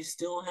 but I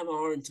still have a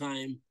hard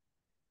time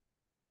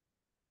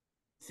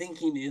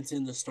thinking it's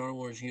in the Star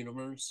Wars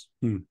universe.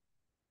 Hmm,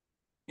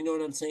 You know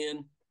what I'm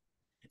saying?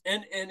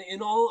 And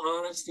in all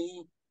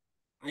honesty,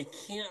 I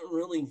can't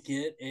really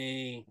get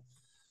a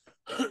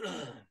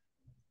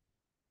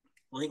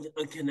like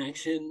a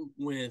connection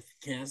with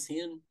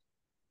Cassian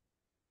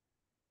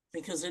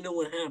because I know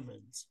what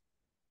happens.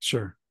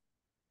 sure.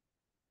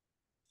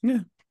 Yeah,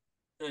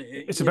 Uh,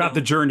 it's you about the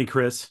know, journey,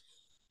 Chris.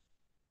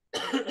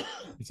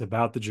 It's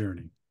about the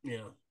journey.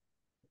 yeah.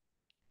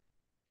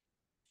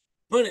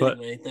 But But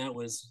anyway, that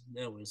was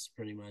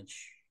pretty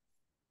much.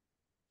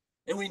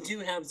 And we do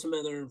have some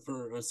other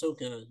for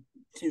Ahsoka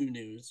 2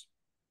 news.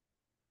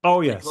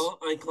 oh yes,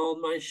 I called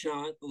my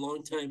shot a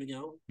long time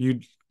ago. you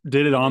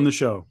did it I on the did.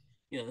 show.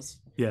 Yes.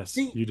 Yes,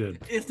 See, you did.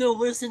 if they'll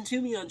listen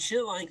to me on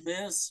shit like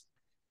this,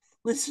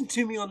 listen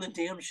to me on the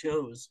damn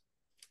shows.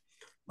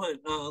 But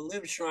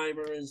Liv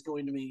Schreiber is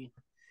going to be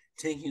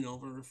taking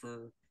over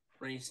for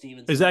Ray Is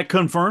Stevenson. that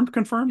confirmed?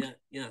 Confirmed? Yeah,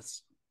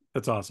 yes.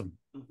 That's awesome.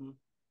 Mm-hmm.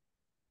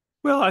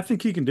 Well, I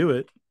think he can do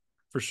it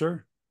for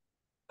sure.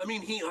 I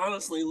mean, he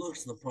honestly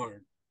looks the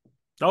part.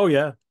 Oh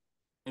yeah,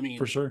 I for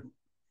mean, sure.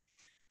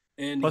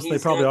 and Plus, they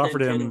he's probably got that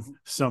offered kind of him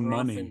some gruff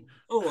money.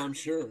 and I'm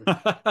sure,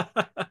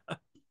 but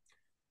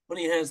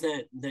he has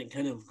that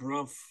kind of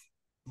gruff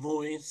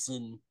voice,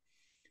 and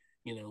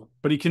you know,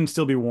 But he can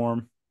still be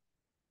warm.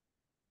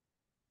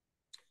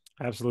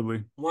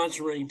 Absolutely. watch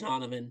Ray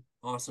Donovan,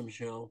 awesome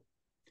show.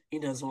 He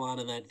does a lot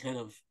of that kind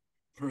of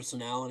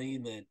personality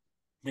that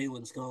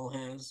Valen Skull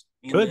has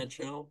in Good. that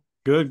show.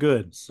 Good.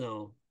 Good.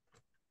 So,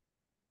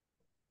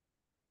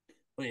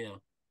 but yeah,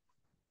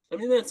 I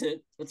mean that's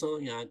it. That's all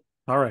I got.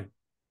 All right.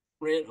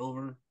 Rant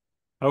over.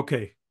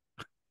 Okay.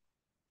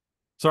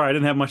 Sorry, I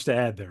didn't have much to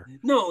add there.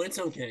 No, it's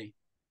okay.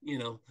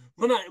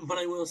 But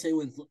I will say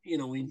with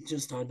we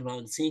just talked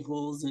about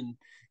sequels and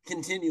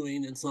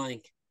continuing. It's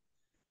like,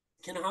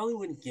 can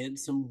Hollywood get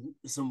some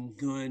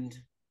good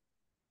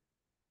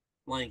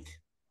like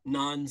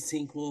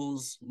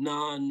non-sequels,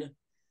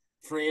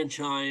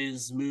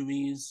 non-franchise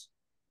movies?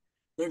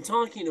 They're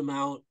talking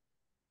about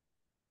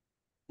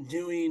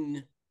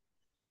doing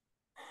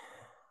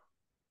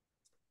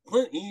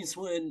Clint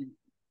Eastwood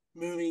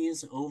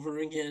movies over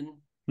again,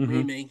 Hmm.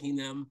 remaking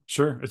them,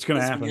 Sure, it's going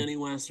the to happen. spaghetti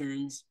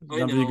westerns.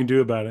 There's I nothing you can know.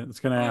 do about it. It's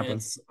going to happen.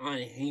 I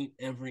hate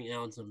every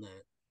ounce of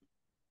that.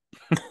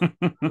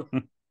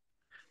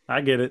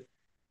 I get it.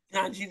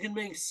 God, you can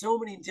make so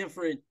many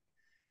different,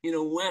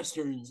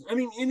 westerns. I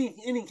mean,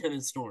 any kind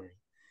of story.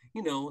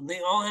 They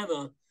all have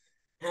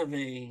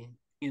a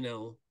you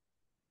know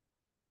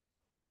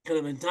kind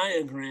of a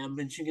diagram,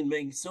 but you can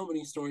make so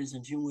many stories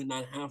that you would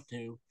not have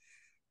to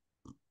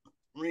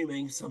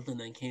remake something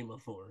that came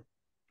before.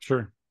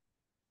 Sure.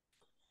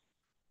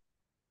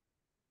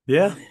 But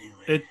Yeah.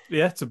 anyway,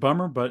 Yeah, it's a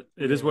bummer, but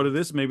it is yeah, what it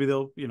is. Maybe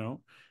they'll,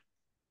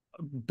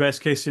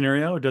 best case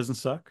scenario, it doesn't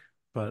suck,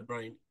 but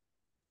right.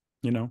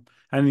 you know,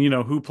 and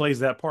who plays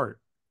that part?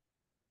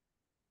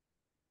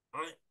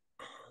 I,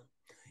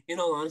 in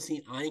all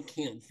honesty, I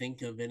can't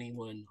think of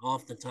anyone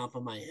off the top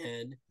of my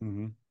head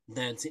Hmm.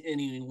 that's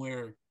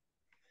anywhere,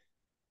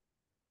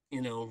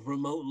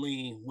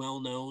 remotely well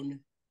known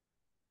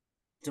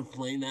to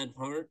play that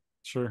part.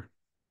 Sure.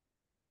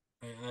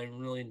 I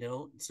really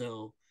don't.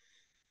 So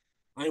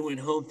I would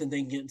hope that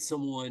they get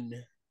someone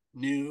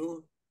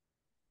new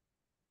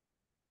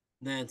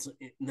that's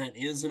that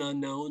is an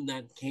unknown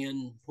that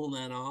can pull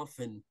that off.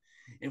 And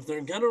if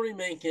they're gonna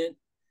remake it,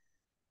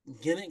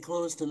 get it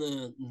close to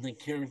the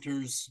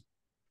character's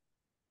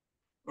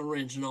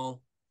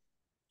original,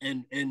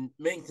 and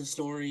make the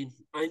story.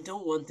 I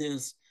don't want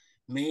this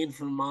made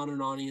for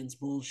modern audience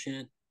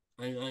bullshit.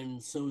 I'm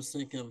so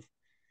sick of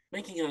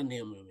making a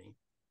goddamn movie.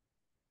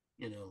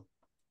 You know,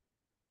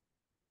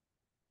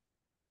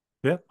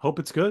 Yeah, hope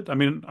it's good. I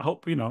mean, I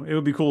hope, it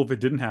would be cool if it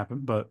didn't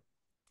happen, but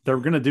they're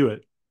yeah, gonna do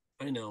it.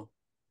 I know,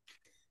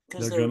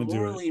 because They're they're gonna do it.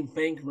 morally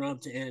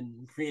bankrupt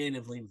and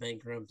creatively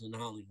bankrupt in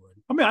Hollywood.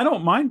 I mean, I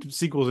don't mind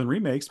sequels and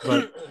remakes,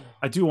 but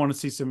I do want to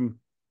see some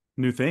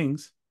new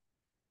things.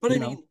 But you I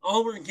know. mean,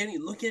 all we're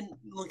getting, look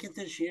at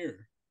this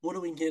year. What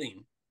are we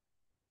getting?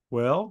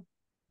 Well,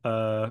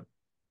 uh,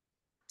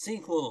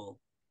 Sequel,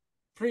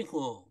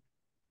 prequel,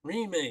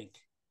 remake,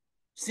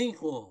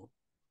 sequel,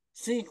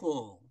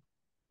 sequel,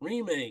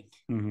 remake.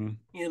 mhm.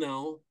 You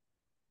know,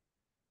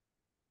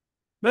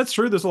 That's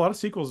true. There's a lot of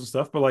sequels and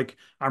stuff, but like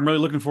I'm really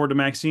looking forward to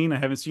Maxine. I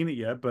haven't seen it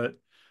yet, but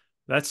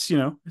that's,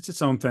 it's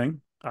its own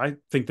thing. I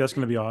think that's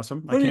going to be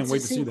awesome. I but can't it's a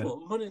wait to see that.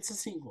 sequel. But it's a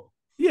sequel.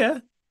 Yeah,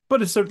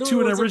 but it's to No,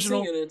 an that's what I'm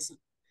saying. original, It's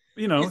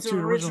an to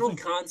an original original thing.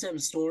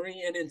 concept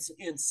story, and it's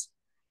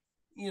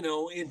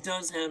it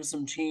does have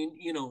some change,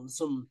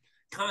 some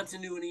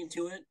continuity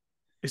to it.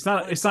 But It's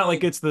it's not like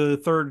like, it's the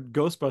third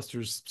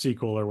Ghostbusters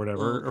sequel or oh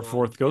whatever, or god,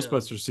 fourth yeah,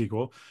 Ghostbusters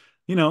sequel.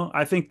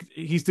 I think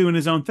he's doing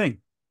his own thing.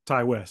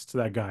 Ty West,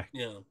 that guy.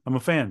 yeah, I'm a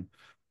fan.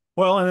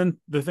 Well, and then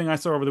the thing I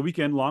saw over the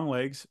weekend,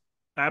 Longlegs,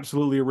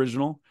 absolutely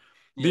original.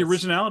 The yes.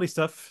 originality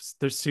stuff,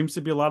 there seems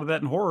to be a lot of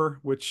that in horror,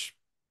 which,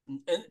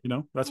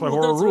 And that's why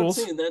well, horror that's what I'm rules.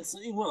 saying.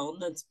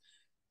 That's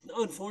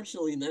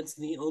unfortunately that's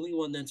the only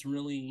one that's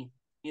really,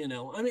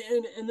 I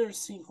mean, and there's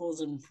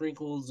sequels and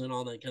prequels and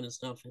all that kind of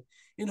stuff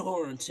in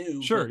horror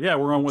too. Sure, But yeah,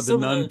 we're on with the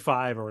some of Nun the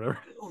 5 or whatever.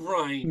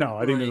 right, No,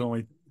 I think there's right,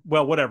 only,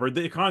 well, whatever.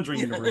 The Conjuring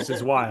yeah, universe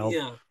is wild.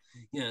 yeah,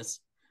 yes,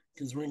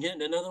 because we're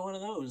getting another one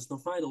of those, the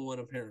final one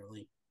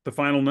apparently. The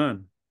Final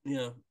Nun,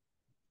 Yeah,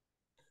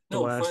 the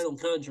no, last. final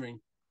Conjuring.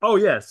 Oh,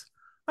 yes.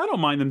 I don't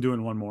mind them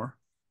doing one more.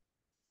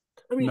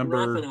 I mean,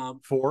 wrap it Number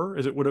up. four.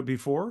 Would it be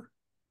four?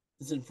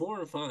 Is it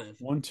 4 or 5?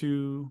 One,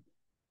 two.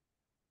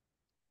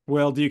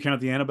 Well, do you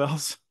count the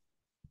Annabelles?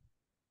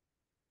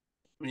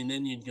 I mean,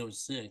 then you'd go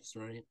 6,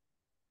 right?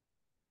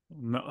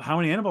 No. How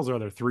many Annabelles are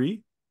there?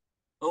 Three?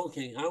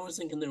 Okay, I was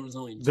thinking there was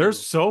only There's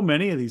 2. so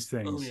many of these Oh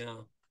things. yeah,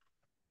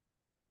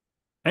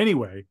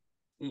 Anyway,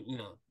 yeah.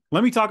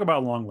 let me talk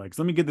about Longlegs.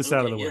 Let me get this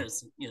out of Okay, the way.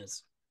 yes,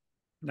 yes.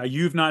 Now,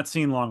 you've not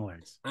seen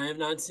Longlegs. I have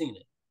not seen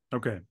it,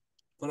 Okay.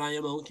 but I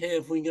am okay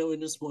if we go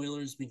into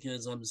spoilers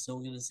because I'm still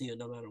going to see it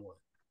no matter what.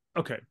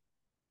 Okay.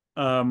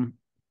 Um,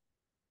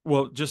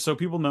 well, just so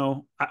people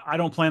know, I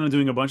don't plan on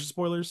doing a bunch of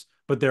spoilers,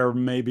 but there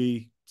may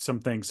be some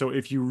things. So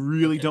if you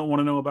really Okay. don't want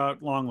to know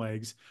about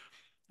Longlegs,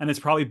 and it's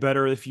probably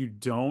better if you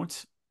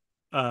don't,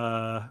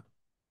 uh,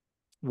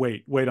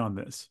 wait on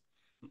this.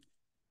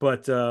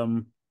 But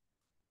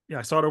yeah,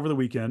 I saw it over the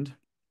weekend.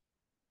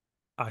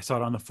 I saw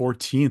it on the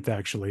 14th,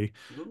 actually,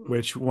 Ooh.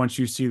 which once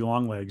you see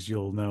Longlegs,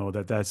 you'll know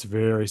that that's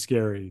very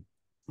scary.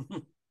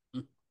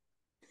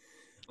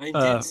 I did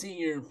Uh, see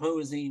your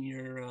posing,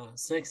 your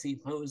sexy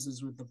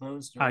poses with the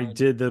poster I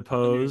did the on your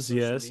pose. social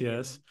Yes, media.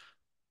 yes.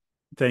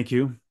 Thank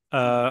you.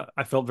 Mhm.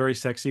 I felt very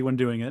sexy when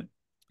doing it.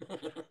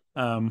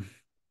 Um,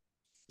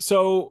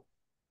 so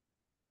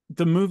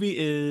the movie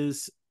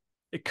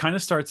it kind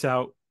of starts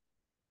out,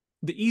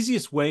 the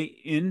easiest way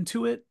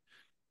into it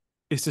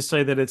is to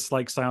say that it's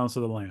like Silence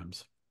of the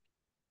Lambs.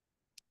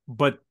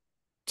 But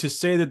to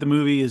say that the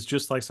movie is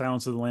just like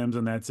Silence of the Lambs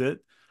and that's it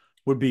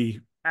would be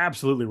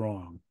absolutely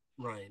wrong.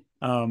 Right.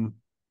 Um,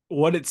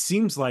 what it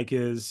seems like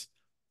is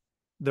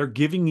they're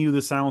giving you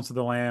the Silence of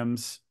the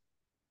Lambs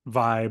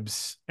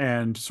vibes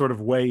and sort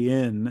of way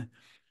in,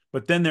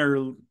 but then they're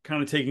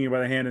kind of taking you by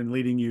the hand and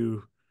leading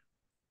you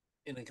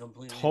In a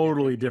completely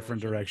totally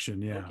different different direction.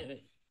 direction. Yeah.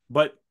 Okay.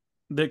 But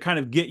they kind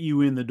of get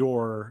you in the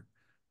door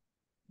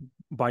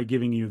by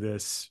giving you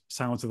this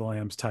Silence of the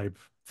Lambs type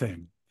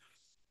thing,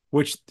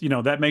 which,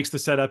 that makes the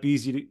setup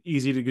easy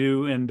to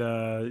do and,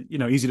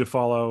 easy to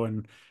follow.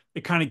 And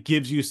it kind of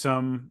gives you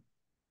some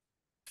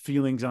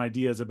feelings and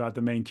ideas about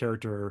the main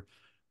character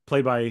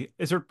played by,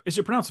 is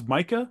it pronounced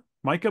Micah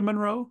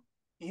Monroe?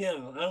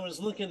 Yeah, I was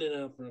looking it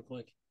up real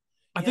quick.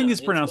 I think Yeah,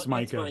 it's pronounced it's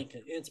Micah.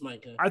 Micah. It's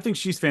Micah. I think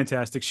she's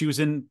fantastic. She was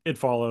in It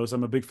Follows.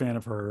 I'm a big fan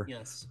of her.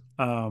 Yes.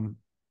 Um,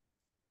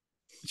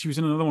 she was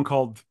in another one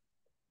called,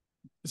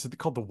 is it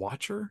called The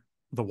Watcher?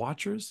 The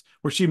Watchers,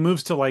 where she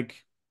moves to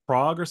like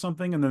Prague or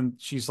something, and then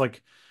she's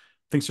like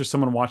thinks there's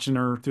someone watching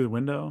her through the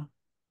window.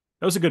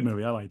 That was a good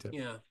movie. I liked it.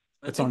 Yeah.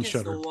 I It's on think it's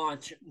Shutter. the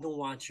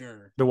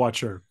Watcher. The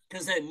Watcher.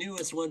 Because that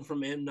newest one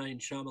from M. Night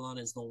Shyamalan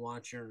is the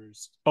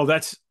Watchers. Oh,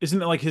 that's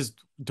isn't it like his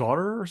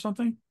daughter or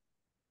something?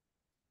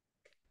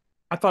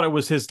 I thought it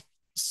was his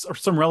or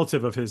some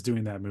relative of his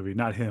doing that movie,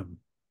 not him.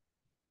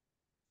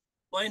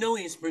 Well, I know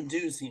he's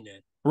producing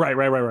it. Right.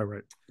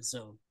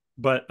 So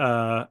But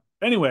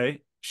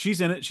anyway,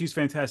 she's in it. She's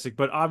fantastic.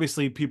 But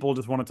obviously, people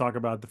just want to talk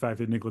about the fact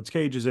that Nicolas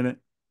Cage is in it.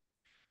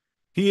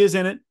 He is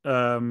in it.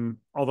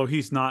 Although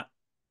he's not.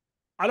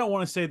 I don't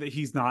want to say that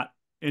he's not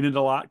in it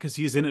a lot because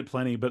he's in it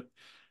plenty. But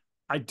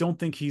I don't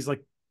think he's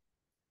like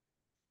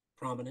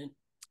prominent.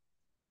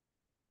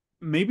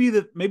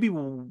 maybe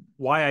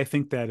why I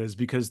think that is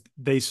because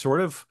they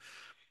sort of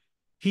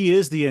he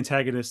is the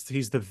antagonist.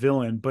 He's the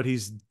villain, but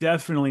he's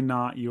definitely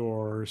not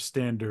your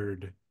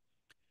standard.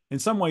 In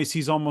some ways,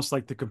 he's almost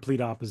like the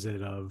complete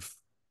opposite of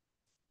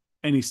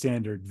any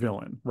standard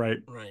villain, right?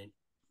 Right.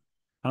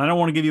 And I don't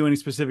want to give you any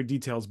specific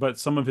details, but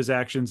some of his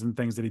actions and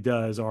things that he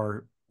does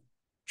are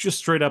just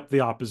straight up the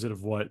opposite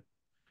of what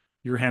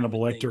your You Hannibal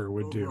would think. Lecter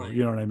would Oh, do. right.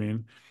 You know what I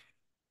mean?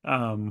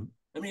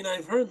 I mean,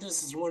 I've heard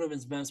this is one of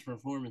his best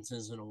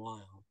performances in a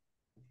while.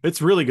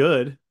 It's really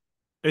good.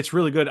 It's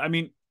really good. I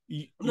mean,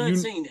 I'm not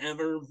saying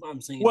ever.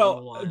 I'm saying in a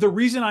well, the while.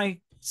 reason I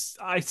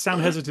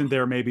sound hesitant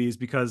there maybe is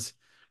because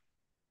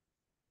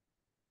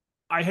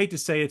I hate to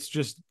say it's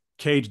just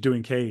Cage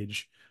doing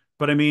Cage,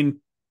 but I mean,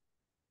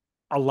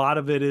 a lot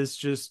of it is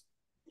just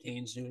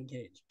Cage doing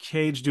Cage.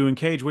 Cage doing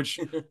Cage, which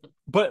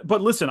but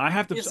listen, It's I not a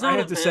have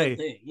to bad say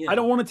thing. I Yeah.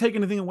 don't want to take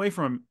anything away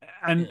from him,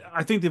 and Yeah.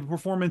 I think the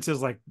performance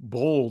is like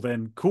bold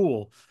and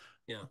cool,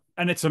 Yeah.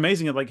 and it's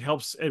amazing. It like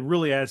helps. It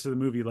really adds to the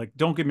movie. Like,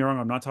 don't get me wrong,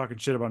 I'm not talking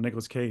shit about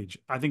Nicolas Cage.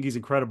 I think he's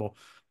incredible.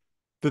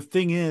 The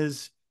thing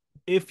is,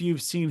 if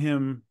you've seen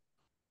him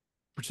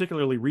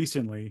particularly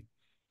recently,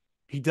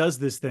 he does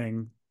this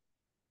thing,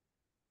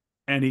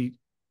 and he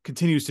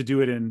continues to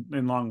do it in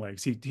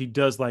Longlegs. He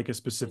does like a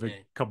specific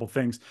Okay. couple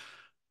things.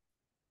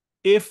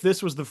 If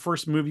this was the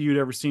first movie you'd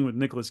ever seen with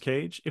Nicolas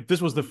Cage, if this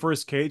was the Mhm.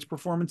 first Cage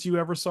performance you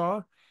ever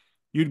saw,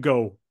 you'd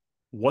go,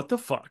 "What the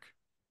fuck?"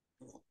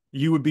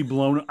 You would be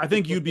blown. I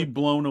think you'd be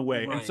blown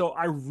away. And Right. so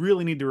I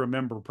really need to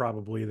remember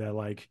probably that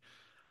like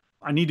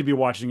I need to be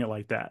watching it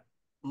like that.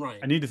 I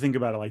Right. need to think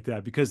about it like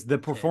that because the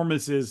Okay.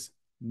 performance is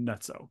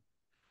nutso.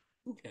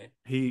 Okay.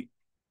 He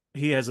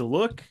he has a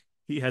look,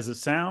 he has a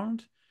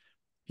sound,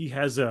 he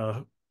has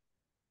a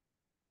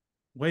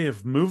way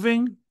of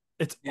moving.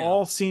 It's Yeah.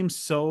 all seems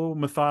so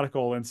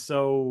methodical and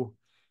so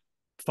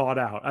thought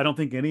out. I don't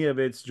think any of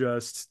it's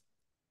just,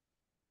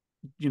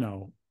 you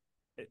know,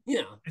 it,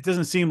 Yeah. it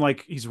doesn't seem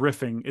like he's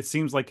riffing. It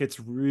seems like it's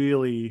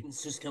really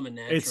It's just coming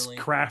it's naturally.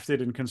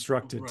 crafted and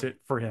constructed Right.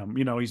 for him.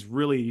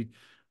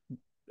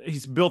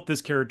 He's built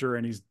this character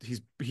and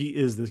he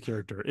is this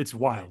character. It's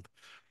Right. wild.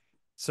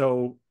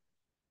 So,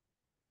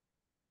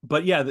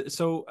 but yeah,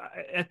 so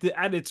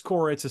at its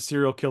core, it's a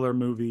serial killer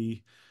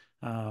movie.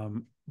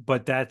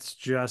 But The that's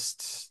tip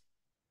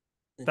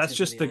of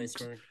just the the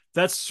iceberg.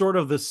 that's sort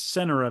of the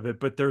center of it.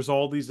 But there's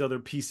all these other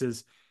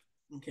pieces.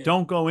 Okay.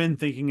 Don't go in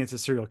thinking it's a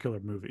serial killer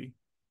movie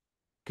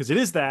because it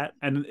is that,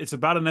 and it's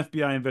about an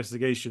FBI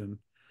investigation.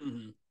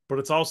 Hmm. But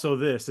it's also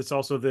this. It's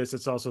also this.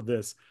 It's also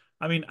this.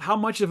 I mean, how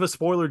much of a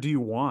spoiler do you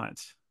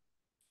want?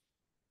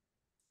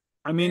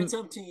 I It's mean,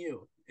 up to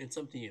you. It's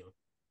up to you.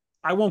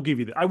 I won't give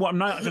you that. I'm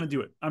not going to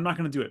do it. I'm not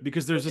going to do it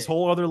because there's this Okay.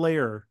 whole other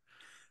layer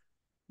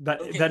that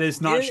Okay.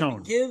 is not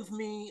shown. Give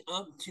me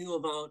up to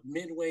about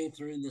midway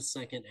through the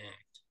second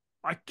act.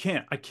 I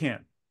can't. I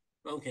can't.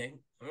 Okay.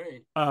 All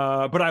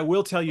right. But I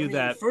will tell I you mean,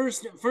 that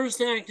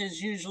first act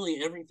is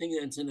usually everything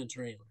that's in a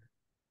trailer.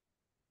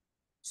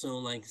 So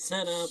like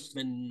setup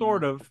and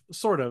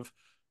sort of.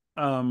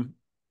 Um,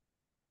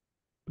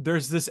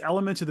 there's this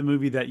element to the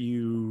movie that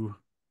you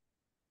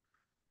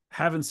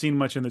haven't seen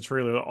much in the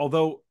trailer.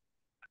 Although,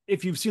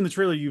 if you've seen the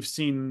trailer, you've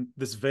seen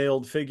this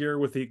veiled figure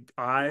with the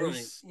right.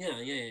 eyes. Yeah.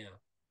 Yeah. Yeah.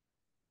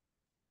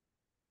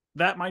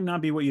 That might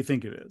not be what you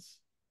think it is,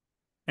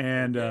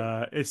 and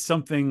Okay. it's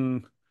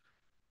something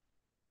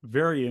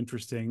very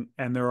interesting.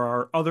 And there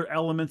are other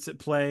elements at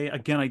play.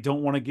 Again, I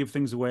don't want to give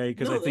things away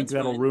because I No, think that's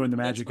that'll fine. ruin the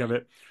That's magic of fine.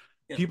 it.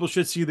 Yeah. People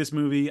should see this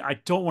movie. I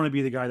don't want to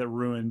be the guy that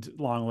ruined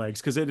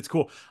Longlegs because it's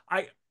cool.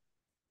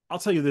 I'll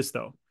tell you this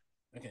though.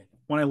 Okay.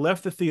 When I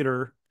left the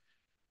theater,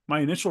 my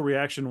initial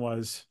reaction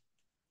was,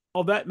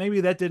 "Oh, that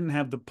maybe that didn't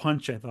have the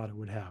punch I thought it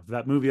would have."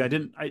 That movie, I Hmm.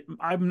 didn't.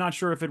 I'm not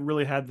sure if it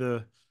really had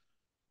the.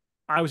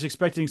 I was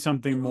expecting The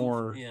something oomph.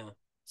 more, Yeah.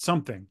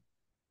 something.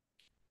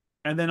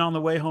 And then on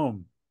the way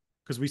home,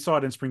 because we saw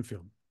it in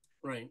Springfield,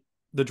 Right.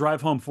 the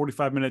drive home,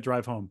 45-minute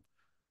drive home,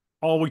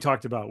 all we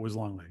talked about was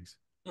Longlegs.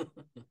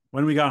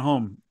 When we got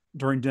home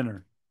during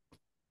dinner,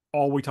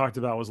 all we talked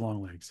about was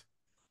Longlegs.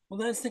 Well,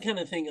 that's the kind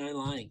of thing I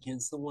like.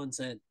 It's the ones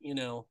that, you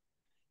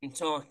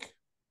talk,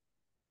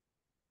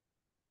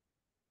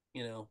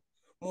 you know,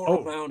 more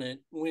Oh, about it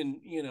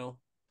when,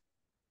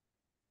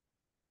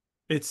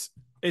 it's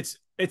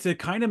it's a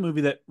kind of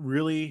movie that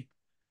really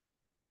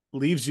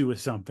leaves you with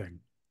something,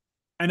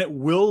 and it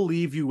will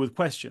leave you with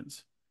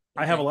questions.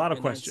 I have a okay. lot of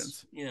And that's,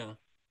 questions, yeah.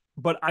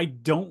 but I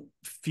don't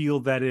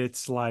feel that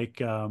it's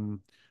like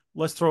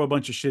let's throw a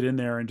bunch of shit in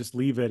there and just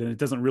leave it and it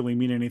doesn't really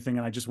mean anything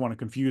and I just want to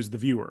confuse the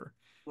viewer.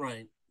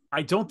 Right.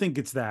 I don't think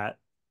it's that.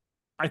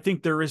 I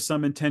think there is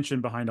some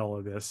intention behind all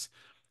of this,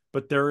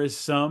 but there is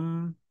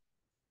some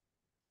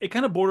it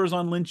kind of borders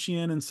on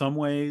Lynchian in some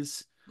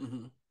ways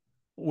Hmm.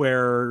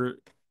 where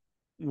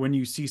when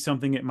you see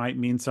something it might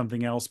mean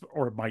something else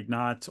or it might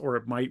not or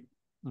it might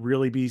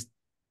really be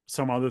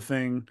some other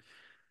thing.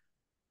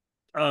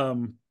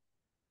 Um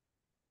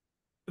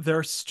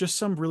there's just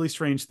some really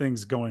strange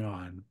things going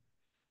on.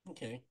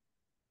 Okay.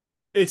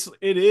 It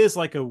is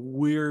like a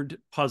weird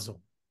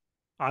puzzle.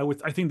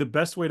 I think the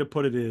best way to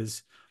put it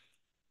is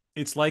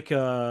it's like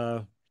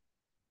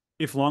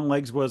if Long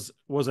Legs was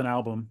an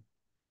album,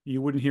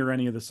 you wouldn't hear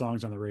any of the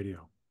songs on the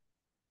radio.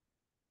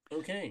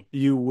 Okay.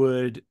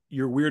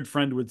 Your weird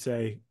friend would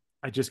say,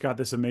 I just got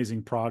this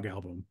amazing prog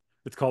album.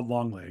 It's called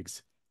Long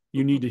Legs.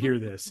 You need to hear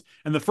this.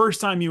 And the first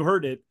time you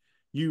heard it,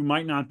 you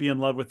might not be in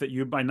love with it.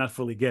 You might not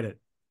fully get it.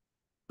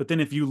 But then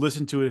if you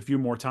listen to it a few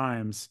more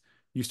times,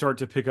 you start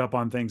to pick up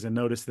on things and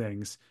notice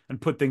things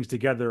and put things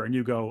together, and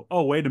you go,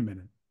 oh, wait a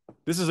minute.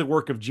 This is a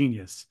work of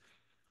genius.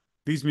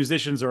 These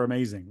musicians are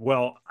amazing.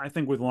 Well, I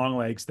think with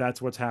Longlegs,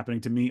 that's what's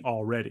happening to me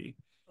already,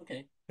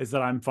 Okay. is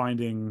that I'm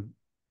finding,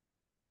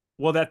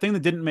 well, that thing that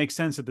didn't make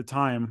sense at the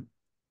time,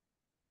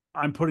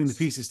 I'm putting the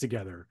pieces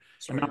together.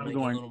 And now Starting to I'm make a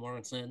going, little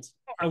more sense.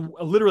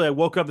 I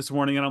woke up this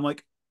morning and I'm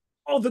like,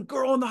 oh, the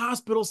girl in the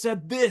hospital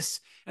said this,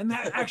 and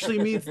that actually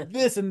means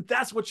this, and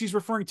that's what she's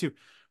referring to.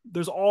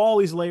 There's all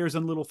these layers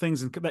and little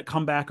things that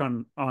come back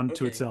on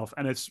onto Okay. itself,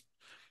 and it's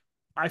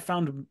I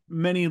found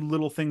many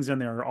little things in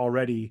there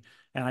already,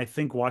 and I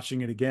think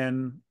watching it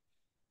again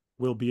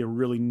will be a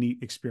really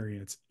neat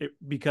experience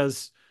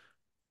because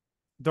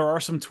there are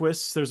some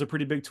twists. There's a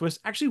pretty big twist.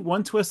 Actually,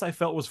 one twist I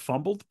felt was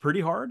fumbled pretty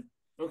hard.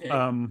 Okay.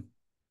 Um,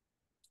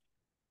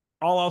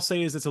 all I'll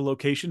say is it's a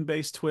location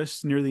based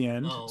twist near the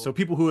end. So Oh.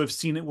 people who have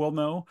seen it will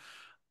know.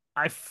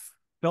 I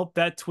felt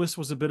that twist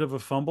was a bit of a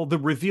fumble. The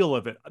reveal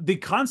of it, the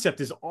concept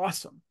is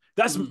awesome.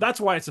 Mm, That's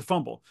why it's a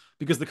fumble,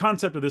 because the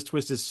concept of this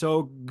twist is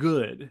so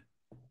good.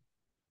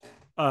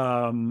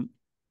 Um,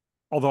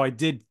 Although I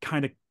did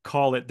kind of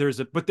call it, there is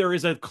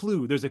a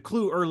clue. There's a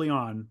clue early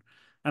on,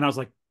 and I was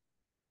like,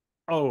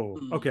 oh,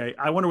 mm, okay.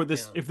 I wonder what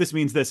this yeah. if this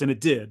means this, and it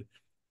did.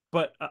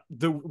 But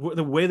the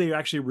way they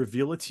actually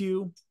reveal it to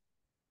you,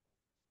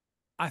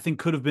 I think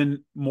could have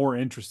been more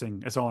interesting.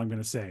 That's all I'm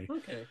going to say.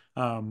 Okay.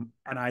 And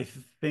I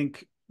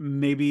think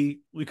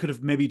maybe we could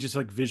have maybe just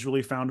like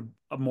visually found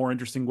a more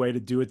interesting way to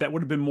do it that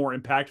would have been more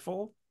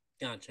impactful.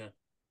 Gotcha.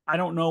 I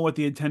don't know what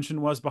the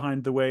intention was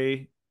behind the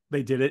way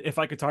they did it. If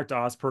I could talk to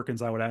Oz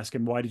Perkins, I would ask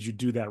him, why did you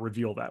do that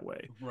reveal that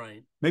way?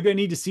 Right. Maybe I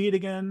need to see it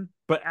again.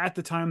 But at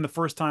the time, the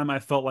first time, I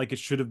felt like it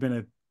should have been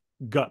a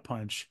gut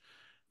punch,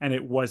 and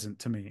it wasn't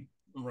to me.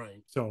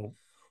 Right. So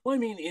Well, I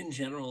mean, in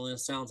general,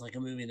 this sounds like a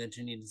movie that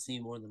you need to see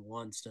more than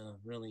once to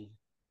really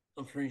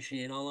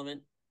appreciate all of it.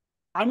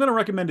 I'm going to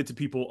recommend it to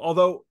people.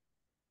 Although,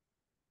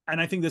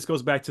 and I think this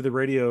goes back to the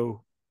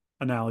radio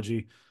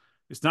analogy,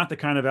 it's not the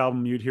kind of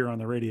album you'd hear on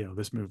the radio,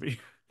 this movie.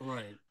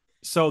 Right.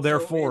 So So it's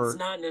therefore,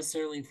 not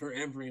necessarily for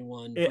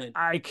everyone, but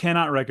I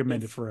cannot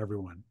recommend it if for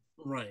everyone.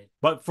 right,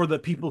 But for the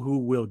people who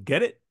will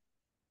get it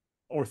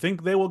or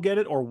think they will get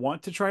it or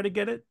want to try to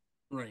get it,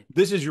 right,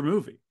 this is your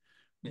movie.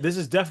 yeah, This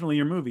is definitely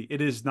your movie.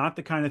 It is not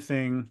the kind of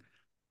thing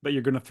that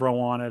you're going to throw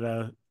on at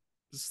a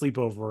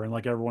sleepover and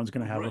like everyone's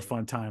going to have a right.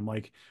 fun time.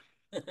 Like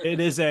it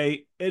is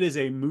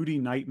a moody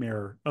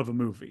nightmare of a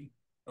movie.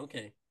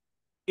 Okay.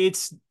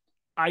 It's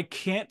I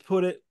can't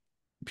put it.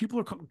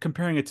 People are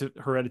comparing it to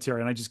Hereditary,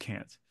 and I just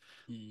can't.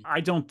 Hmm. I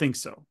don't think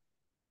so,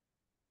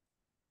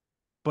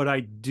 but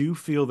I do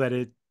feel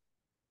that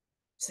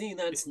See,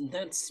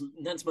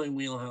 that's my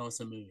wheelhouse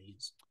of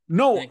movies.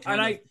 no, That and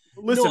kind of I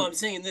no, listen, I'm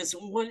saying this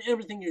what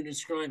everything you're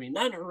describing,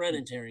 not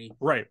hereditary.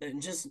 right.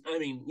 And just I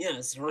mean,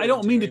 yes, I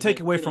don't mean to hereditary, take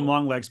but away from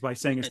Longlegs by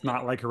saying yeah, it's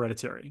not no. like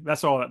Hereditary.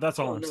 That's all Oh I'm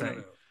no no saying.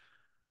 no.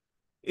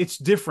 It's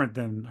different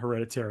than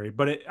Hereditary,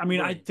 but I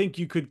mean, I Right. think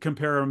you could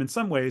compare them in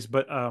some ways,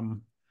 but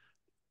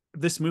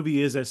this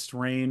movie is a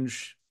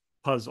strange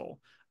puzzle.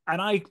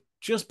 And I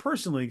just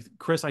personally,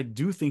 Chris, I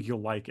do think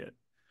you'll like it.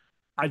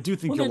 I do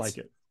think Well, you'll like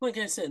that's it. like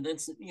I said,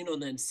 that's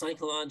that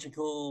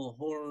psychological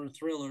horror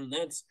thriller.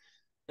 That's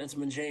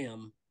my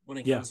jam when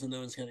it Yeah. comes to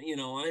those kind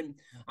of.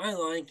 I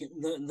like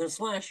the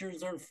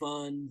slashers are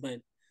fun,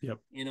 but Yep.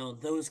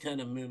 those kind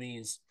of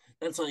movies.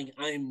 That's like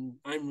I'm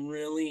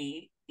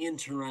really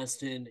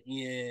interested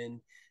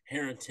in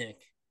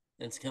Heretic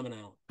that's coming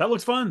out. That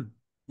looks fun.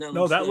 That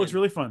No, looks that looks good.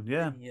 really fun.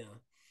 Yeah. Yeah.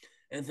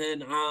 And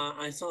then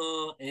I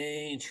saw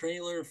a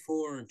trailer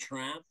for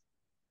Trap,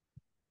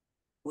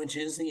 which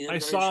is the I M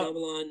Night saw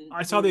Shyamalan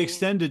I saw the movie.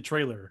 extended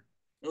trailer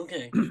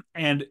Okay.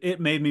 and it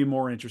made me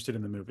more interested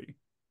in the movie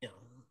Yeah.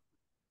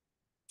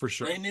 for I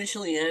sure.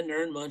 initially hadn't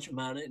heard much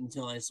about it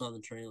until I saw the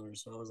trailer,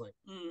 so I was like,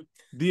 The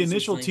 "This looks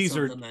initial like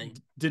teaser something I."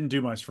 didn't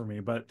do much for me,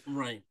 but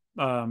Right,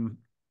 um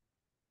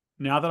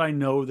now that I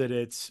know that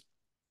it's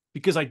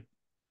because I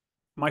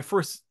my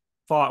first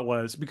thought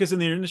was because in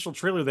the initial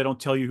trailer they don't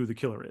tell you who the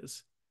killer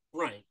is.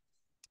 right,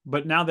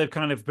 But now they've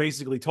kind of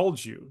basically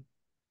told you,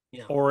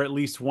 yeah. or at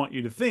least want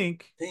you to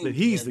think that Think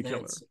he's that the killer,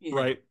 that's yeah,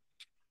 right?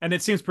 And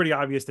it seems pretty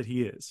obvious that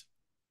he is.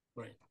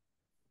 right,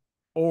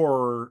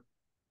 Or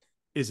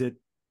is it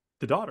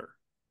the daughter?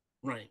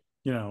 right.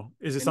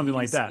 Is it And something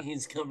like that?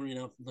 he's covering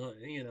up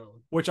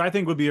Which I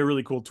think would be a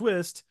really cool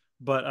twist.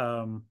 But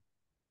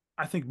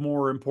I think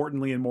more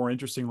importantly and more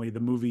interestingly, the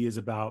movie is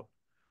about,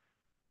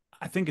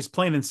 I think it's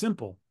plain and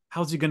simple.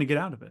 How's he going to get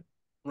out of it?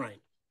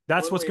 right.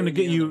 That's One what's way going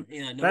to or get the other. you.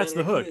 Yeah, no That's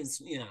matter the who hook.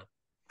 is. Yeah,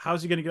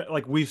 How's he going to get,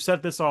 like, we've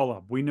set this all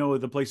up. We know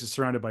the place is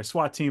surrounded by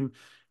SWAT team.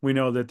 We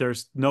know that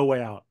there's no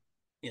way out.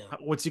 yeah,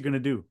 What's he going to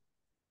do?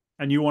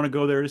 And you want to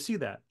go there to see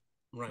that.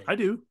 right. I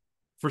do,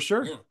 for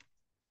sure. Yeah,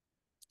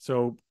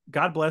 So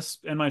God bless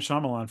M. Night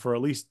Shyamalan for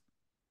at least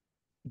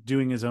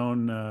doing his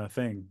own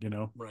thing.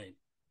 right.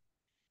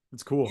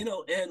 It's cool.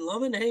 And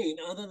love and hate,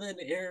 other than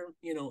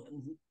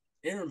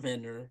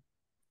Airbender,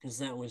 because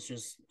that was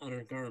just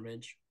utter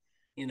garbage.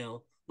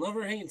 Love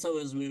or hate some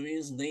of his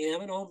movies. They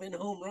haven't all been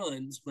home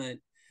runs, but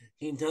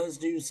he does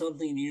do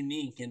something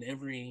unique in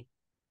every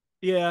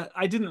Yeah,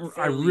 I didn't.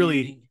 fairly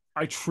unique.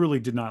 I truly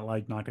did not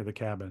like Knock at the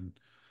Cabin,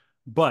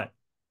 but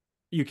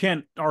you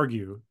can't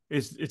argue.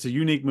 It's a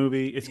unique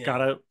movie. It's got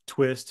Yeah, a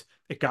twist.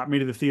 It got me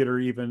to the theater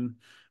even,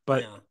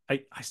 but yeah.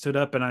 I stood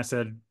up and I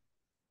said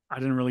I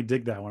didn't really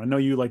dig that one. I know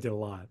you liked it a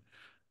lot.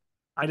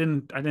 I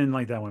didn't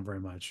like that one very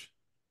much.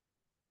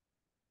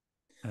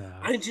 Uh,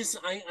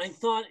 I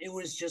thought it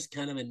was just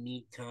kind of a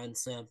neat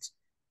concept,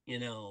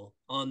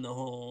 on the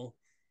whole,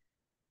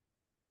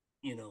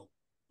 you know,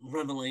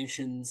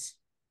 revelations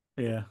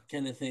yeah,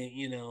 kind of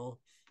thing,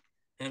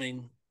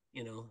 having,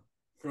 you know,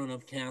 grown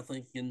up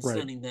Catholic and right.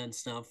 studying that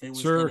stuff. It was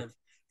kind Sure, of,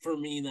 for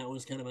me, that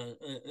was kind of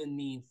a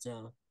neat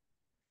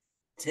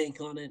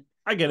take on it.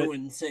 I get I it.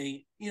 wouldn't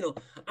say,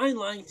 I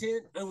liked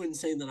it. I wouldn't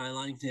say that I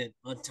liked it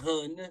a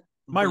ton,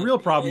 My but real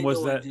problem I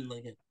was know I that did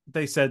like it.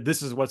 they said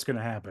this is what's going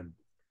to happen,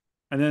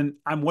 and then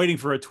I'm waiting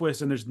for a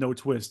twist, and there's no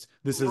twist.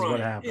 This is what Right.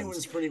 It happens.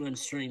 was pretty much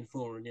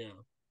straightforward, yeah.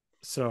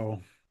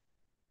 So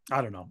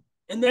I don't know.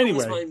 And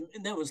Anyway,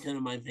 that was kind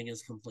of my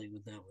biggest complaint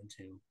with that one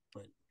too.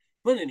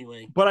 But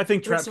anyway, but I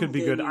think there's Trap could some be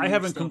good good. I unique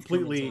haven't stuff coming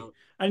completely, out.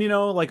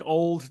 and like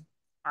old.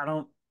 I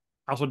don't.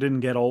 Also, didn't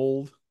get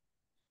old.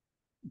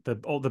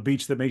 The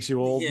beach that makes you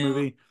old Yeah.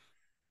 movie.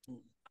 Yeah,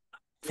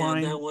 that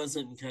Fine.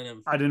 wasn't kind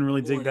of I didn't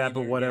really dig one that,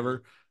 but either. Yeah.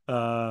 whatever.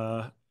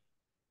 Uh,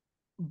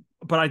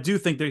 but I do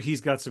think that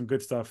he's got some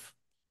good stuff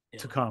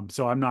to Yeah. come.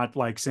 So I'm not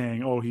like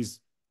saying, oh, he's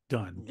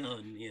done.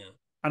 Done. Yeah.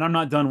 And I'm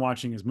not done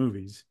watching his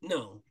movies.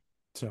 No.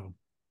 So,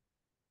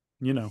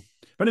 you know.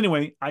 But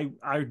anyway,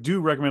 I do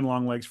recommend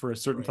Longlegs for a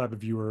certain Right. type of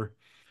viewer.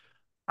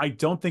 I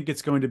don't think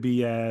it's going to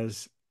be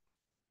as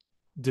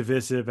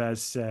divisive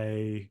as,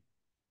 say,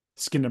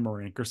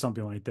 Skinamarink or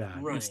something like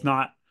that. Right. It's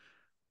not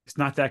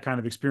that kind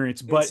of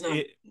experience, It's but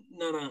not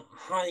not a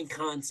high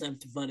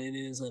concept, but it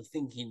is a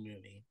thinking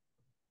movie.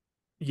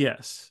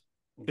 yes,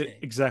 Okay.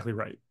 exactly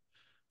right.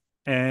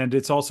 And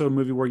it's also a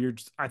movie where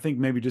I think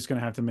maybe just going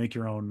to have to make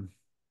your own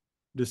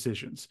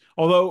decisions.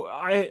 Although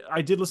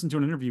I did listen to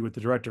an interview with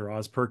the director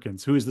Oz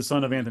Perkins, who is the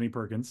son of Mm-hmm. Anthony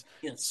Perkins,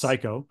 Yes.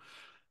 Psycho,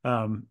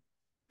 um,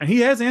 and he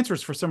has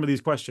answers for some of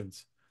these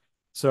questions.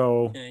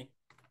 So Okay.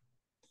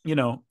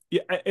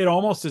 it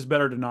almost is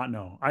better to not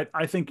know.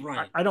 I think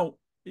Right. I don't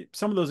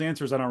some of those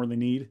answers I don't really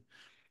need,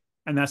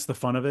 and that's the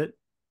fun of it Right.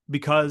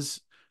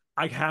 because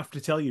I have to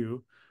tell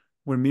you,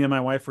 when me and my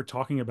wife were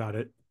talking about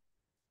it,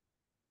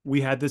 we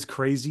had this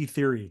crazy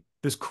theory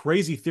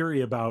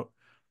about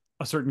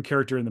a certain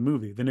character in the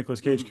movie, the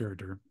Nicolas Cage Mm-hmm.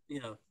 character.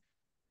 Yeah.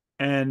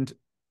 And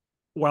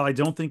while I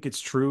don't think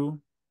it's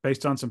true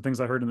based on some things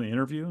I heard in the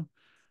interview,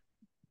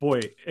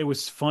 boy, it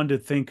was fun to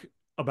think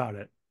about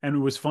it. And it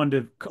was fun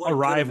to What could have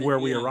arrive been? where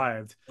we Yeah.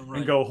 arrived and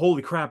Right. go,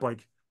 holy crap,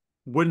 like,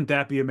 wouldn't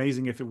that be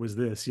amazing if it was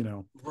this?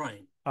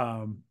 Right.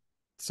 Um,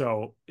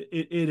 so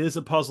it is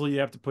a puzzle you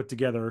have to put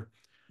together.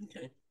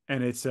 Okay.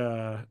 And it's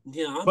Yeah, I'm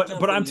but I'm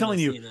definitely gonna telling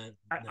you, see that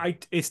now.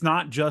 it's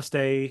not just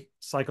a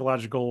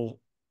psychological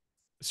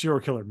serial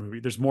killer movie.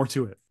 There's more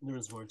to it. There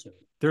is more to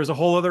it. There's a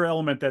whole other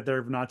element that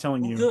they're not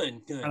telling Well, you, good,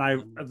 and good. I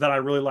that I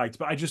really liked.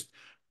 But I just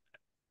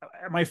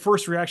my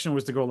first reaction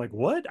was to go like,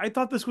 "What? I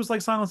thought this was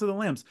like Silence of the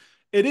Lambs."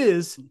 It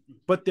is,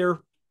 but they're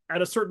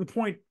at a certain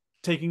point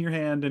taking your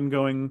hand and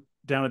going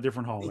down a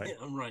different hallway. Yeah,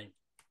 I'm right,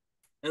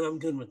 and I'm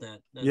good with that.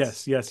 Yes,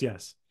 That's yes,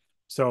 yes.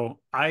 So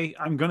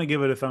I'm gonna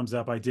give it a thumbs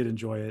up. I did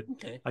enjoy it.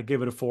 okay. I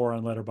gave it a 4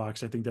 on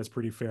Letterboxd. I think that's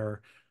pretty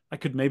fair. I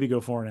could maybe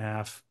go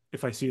 4.5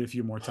 if I see it a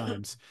few more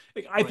times.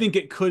 I Right. think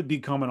it could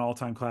become an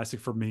all-time classic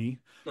for me.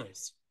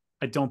 Nice.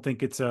 I don't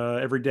think it's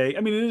every day.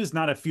 I mean, it is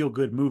not a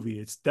feel-good movie.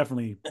 It's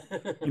definitely,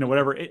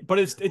 whatever. But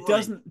it Right.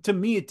 doesn't, to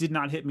me, it did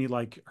not hit me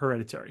like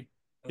Hereditary.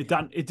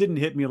 Okay. It didn't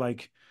hit me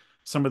like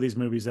some of these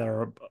movies that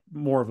are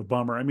more of a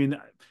bummer. I mean,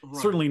 Right.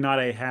 certainly not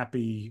a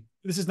happy.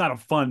 This is not a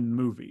fun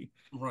movie,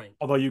 Right.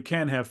 although you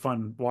can have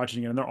fun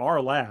watching it, and there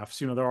are laughs.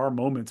 There are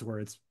moments where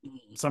it's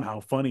Mm. somehow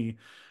funny.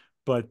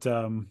 But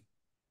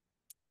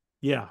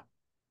yeah,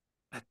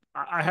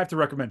 I have to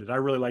recommend it. I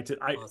really liked it.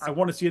 I Awesome.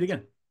 want to see it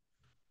again.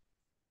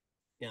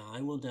 Yeah,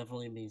 I will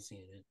definitely be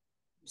seeing it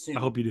I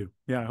hope soon. you do.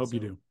 Yeah, I hope you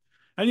So, do.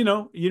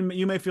 And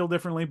you may feel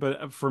differently,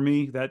 but for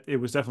me, that it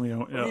was definitely I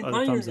mean, a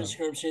by your thumbs up.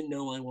 description,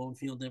 no, I won't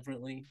feel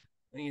differently.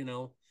 You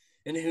know,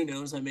 and who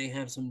knows? I may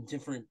have some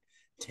different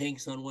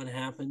takes on what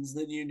happens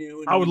than you do,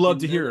 and I would we love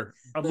to can hear.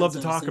 I'd love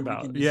that's to what I talk said. We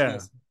about. can Yeah,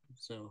 discuss.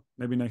 So,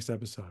 maybe next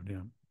episode.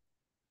 Yeah,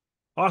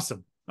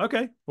 awesome.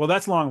 Okay, well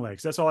that's Long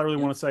Legs. That's all I really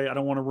yep. want to say. I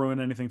don't want to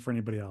ruin anything for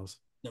anybody else.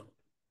 No.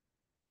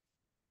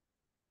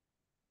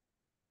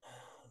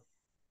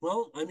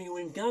 Well, I mean,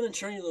 we've got a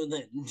trailer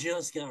that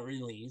just got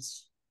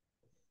released,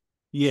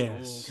 so we'll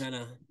Yes. kind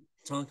of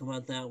talk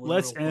about that one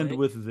Let's real end quick.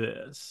 with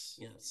this.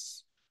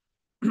 Yes.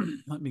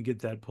 Let me get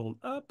that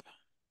pulled up.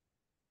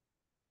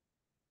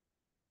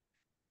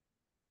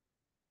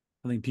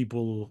 I think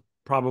people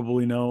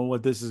probably know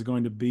what this is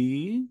going to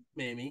be.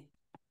 Maybe.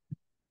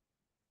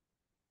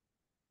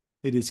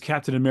 It is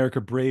Captain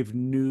America Brave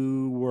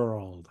New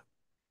World.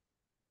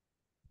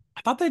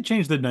 I thought they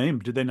changed the name.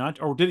 Did they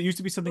not? Or did it used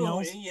to be something Oh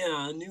else?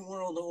 yeah, New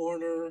World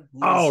Order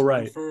Oh, was the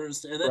right.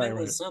 first, and then Right, it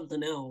right. was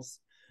something else,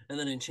 and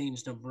then it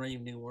changed to Brave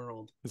New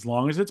World. As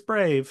long as it's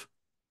brave.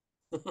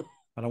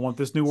 I don't want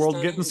this new world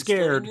getting Stunning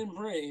scared and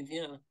brave.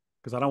 Yeah,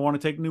 because I don't want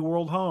to take New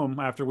World home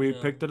after we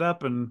yeah. picked it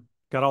up and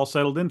got all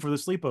settled in for the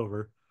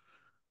sleepover.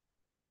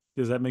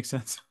 Does that make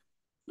sense?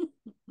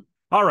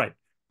 All right.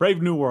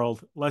 Brave New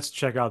World. Let's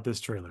check out this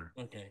trailer.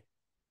 Okay.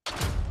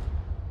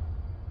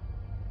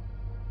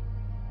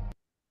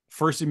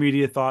 First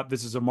immediate thought,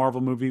 this is a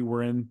Marvel movie.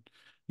 We're in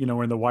the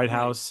White Right.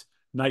 House.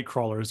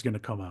 Nightcrawler is going to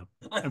come up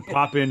and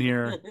pop in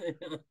here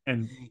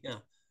and Yeah.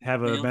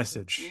 have a They have,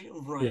 message. Yeah.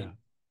 right.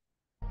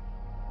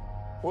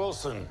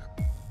 Wilson,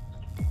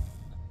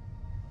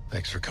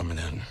 thanks for coming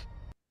in.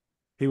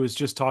 He was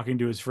just talking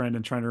to his friend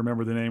and trying to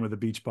remember the name of the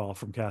beach ball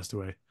from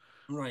Castaway.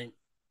 Right.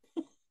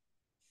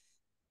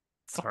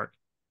 Sorry.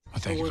 Well, Or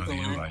thank you what for the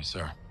the last, invite,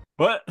 sir.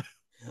 What?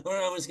 or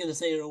I was gonna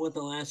say, or what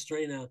the last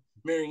straight of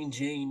Mary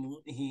Jane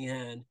he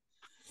had.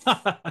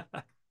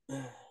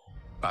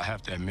 I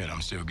have to admit,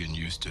 I'm still getting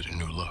used to the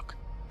new look.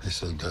 They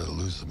said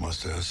lose the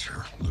mustache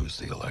or lose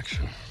the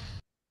election.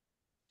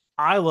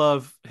 I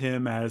love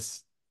him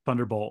as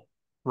Thunderbolt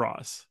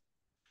Ross.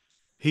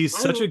 He's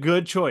such I a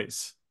good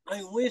choice.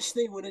 I wish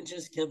they would have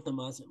just kept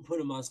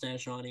put a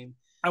mustache on him.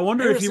 I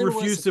wonder if he Harrison was.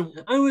 refused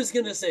to. I was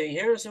gonna say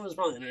Harrison was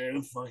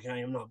probably. Fuck, I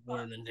am not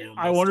wearing a damn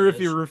I wonder if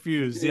he mustache.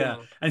 refused. Yeah,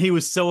 Yeah, and he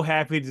was so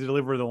happy to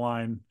deliver the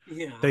line.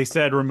 yeah, They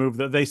said remove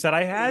the. They said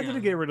I had to yeah.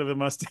 get rid of the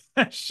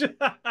mustache.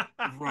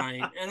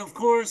 Right, and of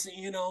course,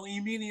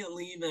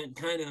 immediately that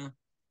kind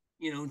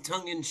of,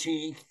 tongue in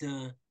cheek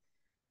to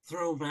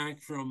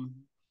throwback from,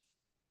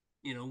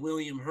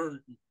 William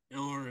Hurt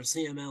or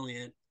Sam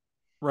Elliott.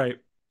 Right,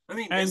 I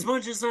mean, as and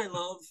much as I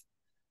love,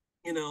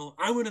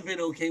 I would have been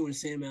okay with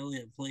Sam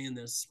Elliott playing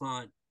this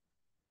spot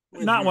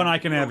with not when Hurt. I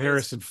can have His,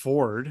 Harrison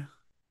Ford.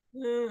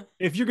 eh,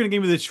 If you're going to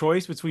give me the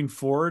choice between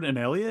Ford and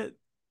Elliott,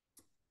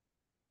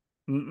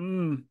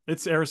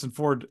 it's Harrison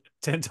Ford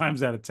 10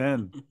 times out of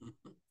 10.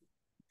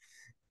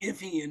 if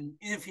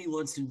he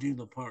wants to do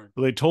the part.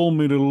 They told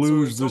me to So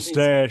lose let's the hope he's,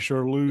 stash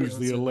or lose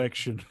the so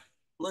election.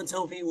 let's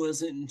hope he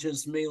wasn't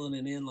just mailing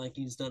it in like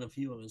he's done a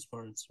few of his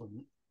parts.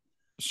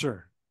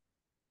 Sure.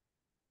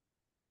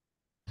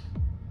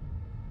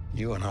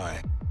 You and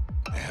I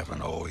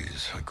haven't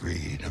always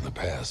agreed in the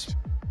past.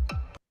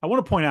 I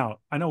want to point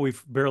out, I know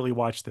we've barely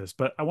watched this,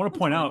 but I want to That's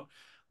point fine. out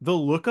the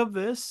look of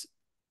this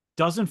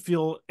doesn't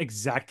feel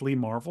exactly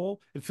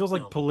Marvel. It feels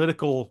like No.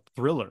 political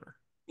thriller.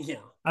 Yeah.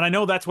 And I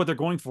know that's what they're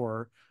going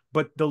for,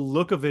 but the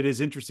look of it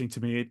is interesting to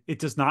me. It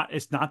does not,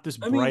 it's not this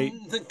I bright.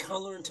 mean, the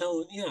color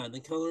tone, yeah,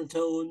 the color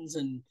tones,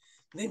 and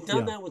they've done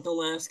Yeah. that with the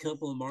last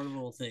couple of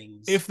Marvel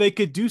things. If they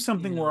could do You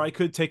something where I know,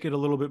 could take it a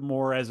little bit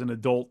more as an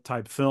adult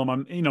type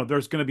film,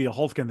 there's going to be a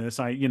Hulk in this,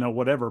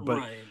 whatever. But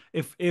right?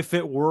 if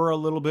it were a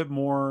little bit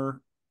more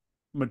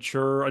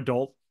mature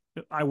adult,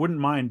 I wouldn't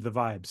mind the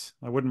vibes.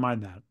 I wouldn't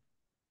mind that.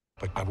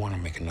 But I want to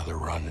make another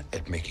run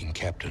at making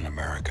Captain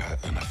America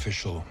an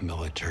official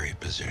military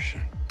position.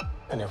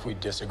 And if we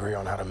disagree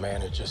on how to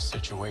manage this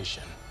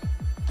situation,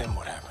 then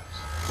what happens?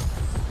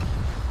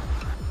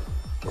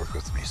 Work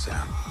with me,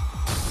 Sam.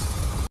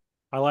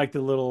 I like the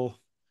little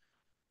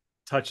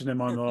touching him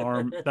on the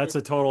arm. That's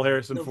a total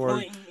Harrison The Ford.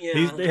 point,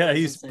 He's yeah, yeah, as I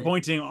he's say,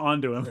 pointing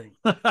onto him.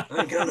 like,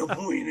 I got a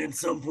point at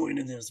some point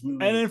in this And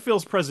movie. it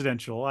feels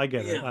presidential. I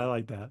get it. I Yeah,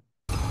 like that.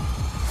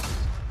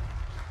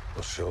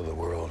 We'll show the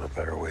world a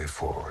better way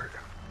forward.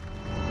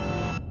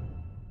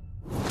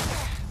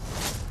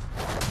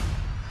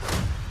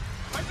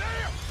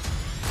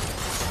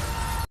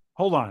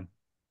 Hold on.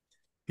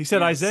 He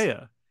said yes,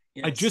 Isaiah.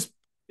 I yes. just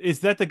Is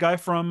that the guy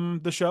from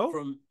the show?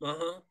 From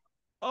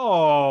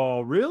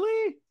Oh,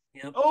 really?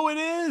 yep. Oh, it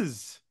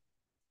is.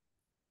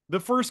 The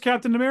first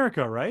Captain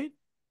America, right?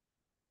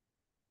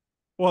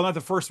 Well, not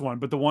the first one,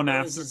 but the one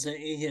I was after. to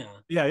say, yeah,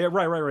 Yeah, yeah,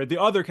 right, right, right. The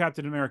other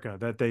Captain America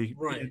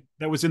right.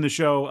 that was in the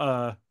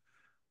show.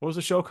 What was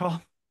the show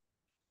called?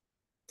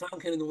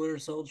 Falcon and the Winter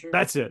Soldier.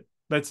 That's it.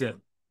 That's Yeah, it.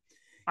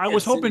 I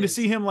was yes, it hoping to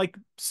see is. him like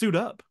suit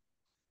up.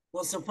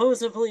 Well,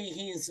 supposedly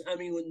he's. I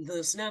mean, when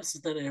the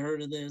synopsis that I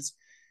heard of this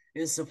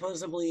is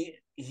supposedly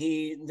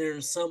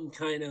there's some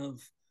kind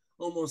of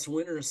almost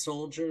Winter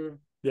Soldier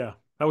Yeah,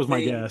 that was my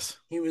thing guess.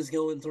 he was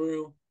going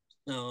through.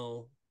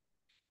 So,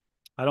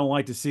 I don't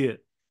like to see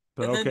it,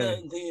 but and then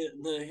okay.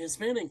 the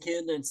Hispanic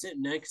kid that's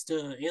sitting next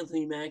to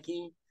Anthony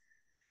Mackie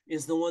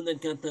is the one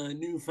that got the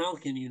new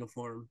Falcon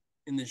uniform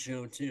in the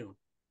show too.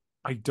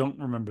 I don't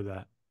remember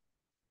that.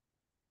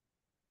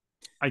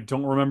 I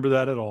don't remember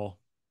that at all.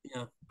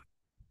 Yeah.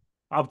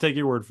 I'll take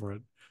your word for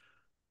it.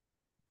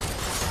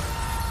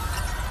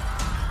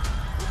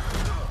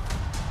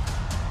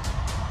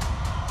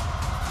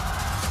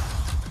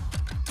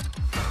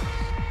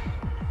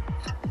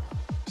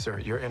 Sir,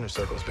 your inner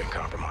circle has been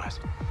compromised.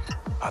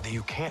 Either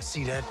you can't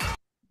see that.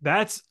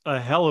 That's a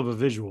hell of a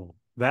visual.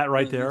 That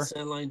right The there.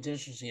 satellite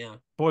dishes, yeah.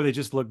 Boy, they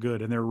just look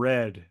good and they're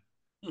red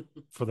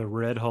for the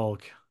Red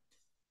Hulk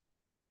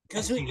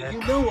Because you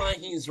know why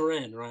he's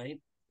red, right?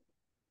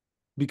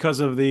 because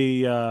of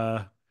the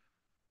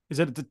Is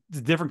that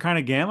a different kind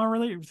of gamma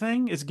related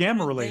thing? It's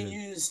gamma They related.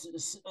 used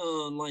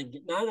like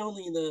not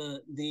only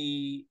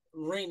the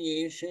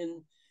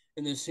radiation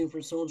in the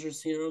super soldier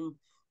serum,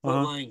 but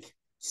Uh-huh. like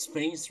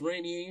space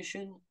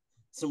radiation,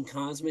 some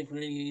cosmic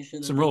radiation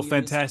that Some they real used.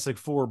 Fantastic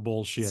Four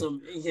bullshit.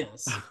 Some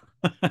yes,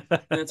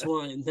 that's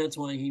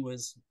why he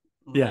was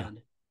Yeah.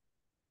 red.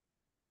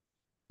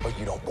 But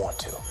you don't want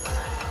to.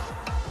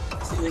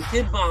 See the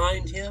kid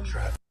behind him,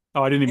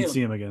 Oh, I didn't even him,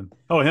 see him again.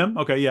 Oh, him?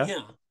 Okay, yeah.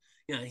 yeah,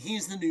 yeah,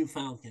 he's the new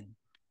Falcon.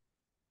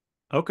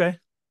 Okay.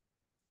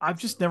 I've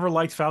just never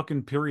liked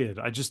Falcon, period.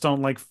 I just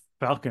don't like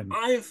Falcon.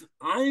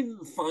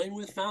 I'm fine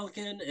with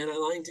Falcon, and I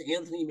liked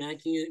Anthony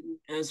Mackie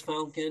as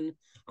Falcon.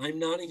 I'm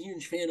not a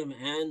huge fan of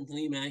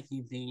Anthony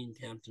Mackie being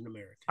Captain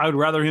America. I would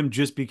rather him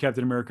just be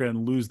Captain America and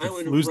I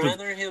would lose the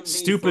rather him be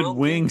stupid Falcon.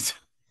 wings.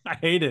 I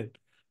hate it.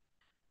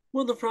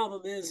 Well, the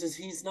problem is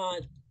he's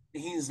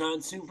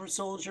not super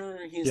soldier.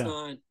 He's Yeah.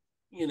 not,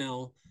 you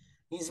know,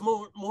 he's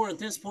more at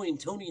this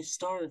point Tony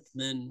Stark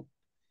than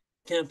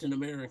Captain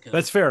America.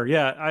 That's fair.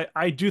 Yeah.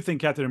 I do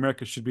think Captain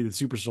America should be the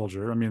super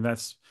soldier. I mean,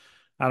 that's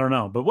I don't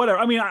know. But whatever.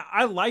 I mean,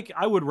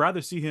 I would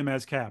rather see him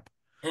as Cap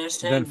than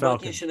Hashtag Bucky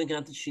Falcon. should have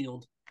got the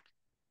shield.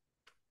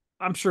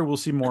 I'm sure we'll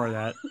see more of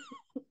that.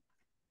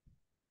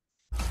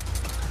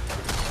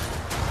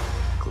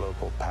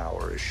 Global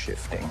power is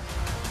shifting.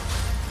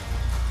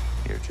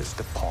 You're just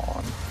a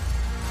pawn.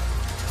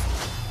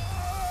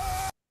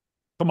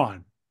 Come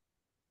on.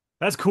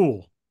 That's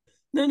cool.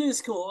 That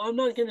is cool. I'm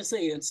not gonna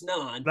say it's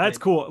not. That's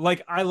But cool.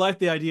 Like I like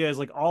the idea is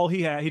like all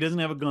he doesn't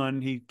have a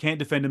gun. He can't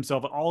defend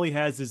himself. All he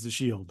has is the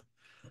shield.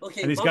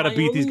 okay, And he's but got to my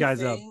beat these only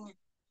guys up. thing,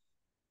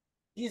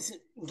 he's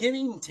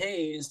getting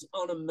tased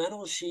on a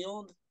metal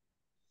shield.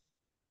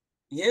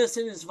 Yes,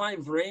 it is It's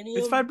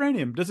vibranium,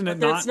 vibranium. Doesn't it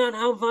but that's not? not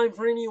how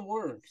vibranium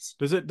works.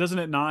 Doesn't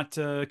it not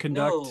No,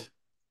 conduct?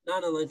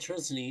 not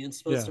electricity. It's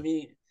supposed Yeah. to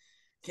be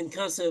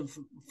concussive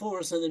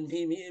force and then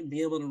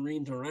be able to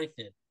redirect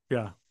it,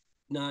 Yeah.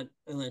 not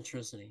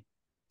electricity.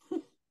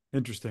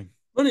 Interesting.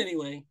 But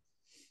anyway,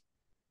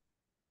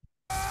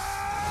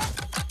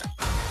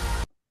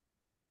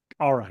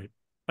 All right.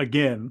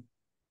 Again,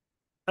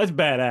 that's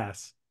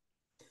badass.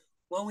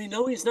 well, we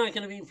know he's not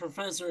going to be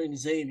Professor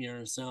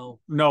Xavier, so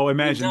No, we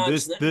imagine dodged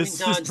this. that. We This is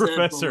dodged that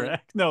Professor bullet.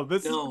 X. No,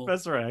 this is No,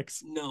 Professor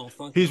X. no,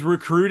 fuck He's no.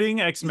 recruiting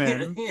X Yeah,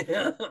 Men.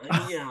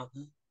 yeah,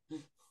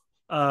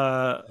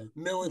 uh,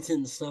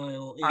 militant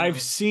style. Yeah,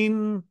 I've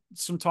seen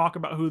some talk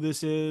about who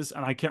this is,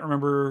 and I can't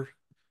remember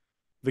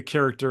the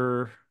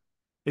character.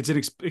 It's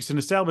an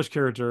established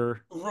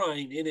character.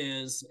 right. It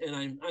is,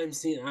 and I've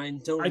seen. I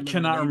don't I remember the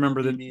cannot name of remember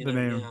him the either.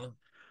 name, Yeah,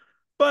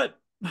 but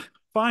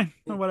fine,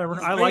 whatever.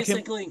 he's I like him.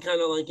 basically kind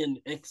of like an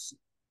ex.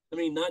 I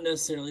mean, not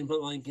necessarily,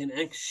 but like an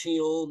ex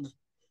Shield,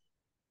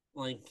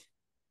 like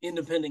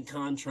independent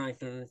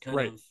contractor kind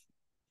Right. of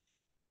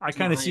I to the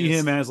kind of see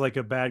him highest. as like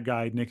a bad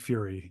guy, Nick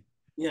Fury.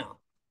 Yeah,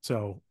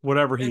 So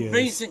whatever he and is,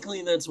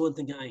 basically that's what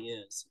the guy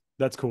is.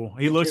 that's cool.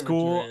 He The looks character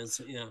cool.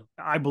 is. Yeah,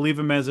 I believe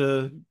him as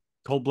a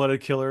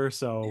cold-blooded killer.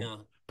 So yeah.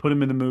 put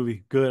him in the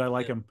movie. Good. I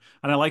like Yeah. him,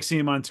 and I like seeing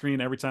him on screen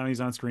every time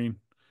he's on screen.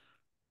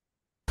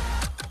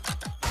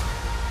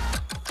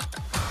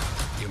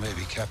 You may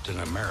be Captain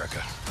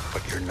America,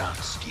 but you're not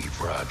Steve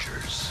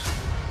Rogers.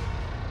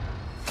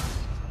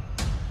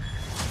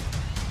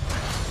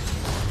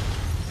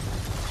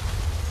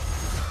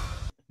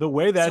 The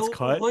way that's So,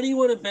 cut, what do you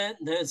want to bet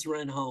that's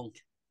Red Hulk?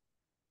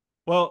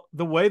 well,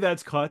 the way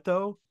that's cut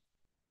though,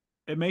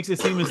 it makes it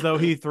seem as though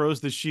he throws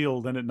the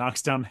shield and it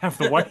knocks down half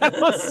the White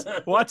House.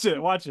 Watch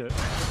it, watch it.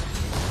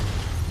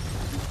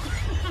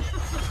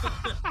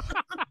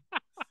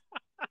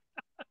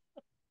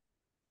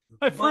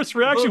 My first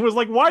reaction was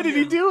like, why did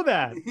he yeah. do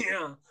that?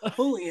 Yeah.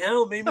 Holy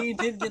hell, maybe he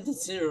did get the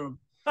serum.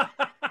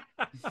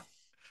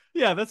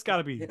 Yeah, that's got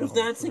to be. If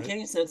that's the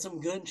case, that's some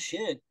good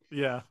shit.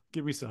 Yeah,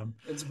 give me some.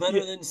 It's better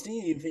Yeah. than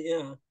Steve.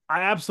 Yeah.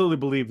 I absolutely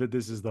believe that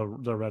this is the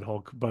Red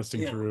Hulk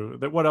busting Yeah. through.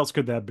 That what else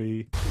could that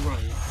be?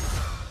 Right.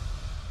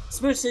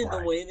 Especially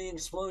the way the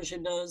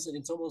explosion does.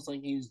 It's almost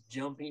like he's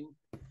jumping.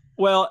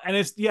 Well, and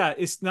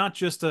it's not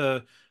just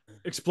a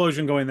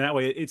explosion going that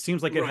way. It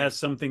seems like it Right. has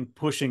something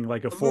pushing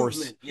like a The force.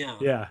 movement, yeah.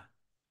 Yeah.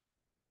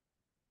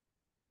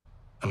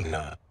 I'm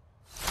not.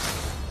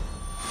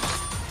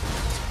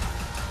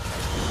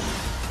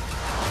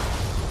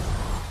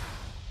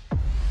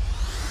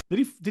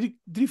 Did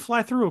he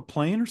fly through a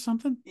plane or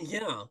something?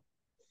 Yeah.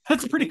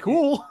 That's pretty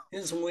cool.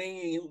 His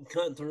wing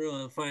cut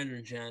through a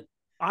fighter jet.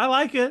 I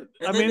like it.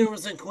 And I then mean, there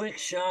was a quick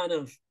shot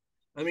of,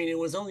 I mean, it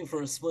was only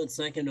for a split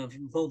second of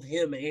both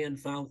him and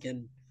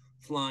Falcon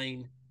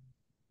flying.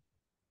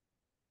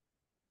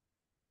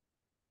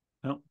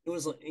 no. It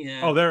was like,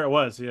 yeah. Oh, there it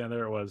was. Yeah,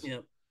 there it was. Yeah.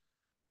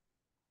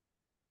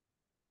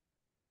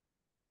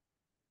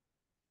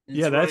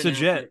 Yeah, that's right a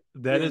jet. after-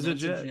 That yeah, is a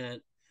that's jet.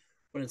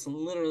 But it's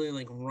literally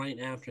like right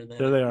after that.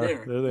 There they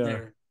are. There they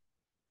are.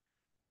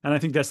 And I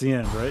think that's the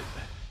end, right?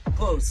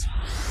 Close.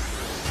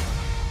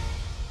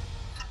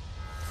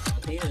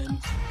 At the end.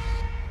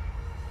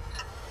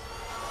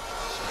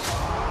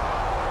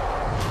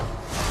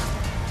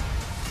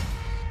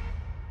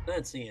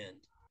 That's the end.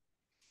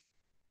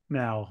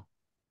 Now,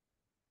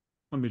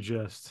 let me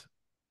just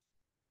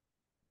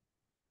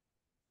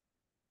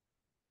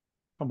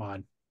come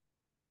on.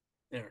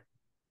 There.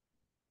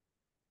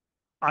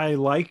 I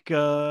like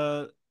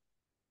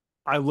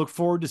I look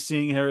forward to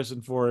seeing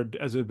Harrison Ford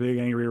as a big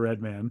angry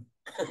red man.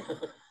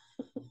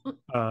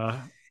 Uh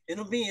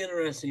It'll be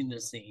interesting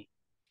to see.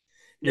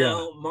 yeah.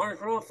 Now,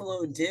 Mark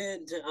Ruffalo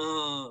did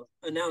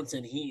announce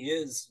that he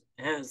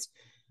has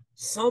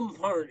some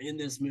part in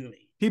this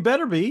movie. He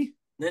better be.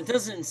 That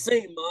doesn't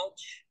say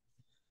much,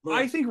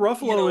 I but think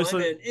Ruffalo is I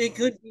a mean, it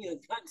could be a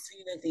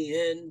cutscene at the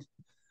end,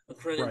 a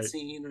credit right.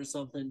 scene or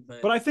something.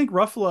 But But I think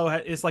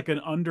Ruffalo is like an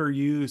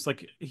underused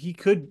like he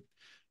could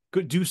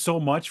do so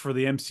much for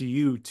the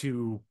MCU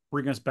to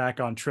bring us back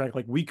on track.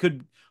 Like we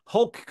could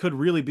Hulk could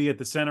really be at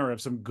the center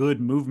of some good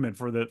movement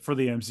for the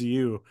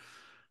MCU.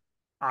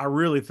 I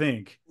really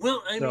think.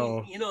 well, I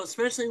mean, So,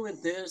 especially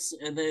with this,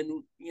 and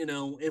then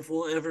if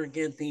we'll ever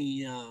get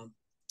the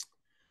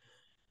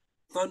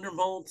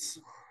Thunderbolts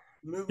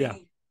yeah.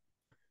 movie,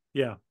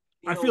 Yeah.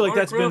 I feel like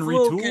that's been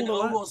retooled a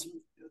lot.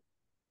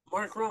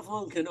 Mark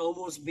Ruffalo can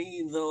almost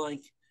be the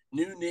like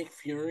new Nick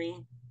Fury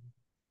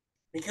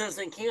because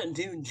they can't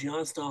do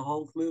just a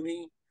Hulk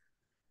movie.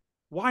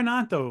 Why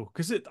not though?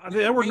 Because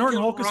Edward Norton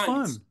Hulk is Right,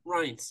 fun.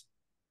 right.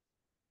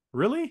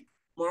 Really?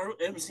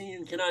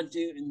 MCU cannot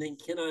do, and they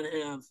cannot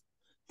have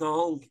the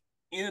Hulk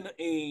in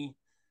a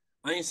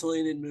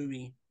isolated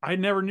movie. I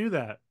never knew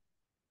that.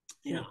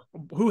 Yeah,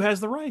 Who has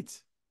the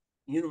rights?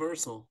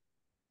 Universal.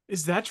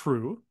 Is that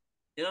true?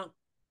 Yeah,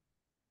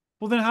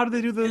 Well, then how do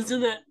they do the?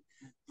 isn't that?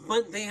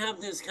 But they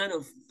have this kind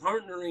of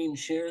partnering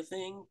share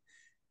thing.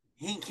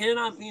 He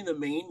cannot be the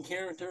main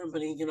character,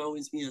 but he can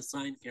always be a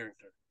side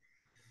character.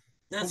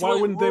 But That's why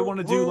why wouldn't they want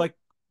to do like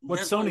what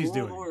That's why Sony's World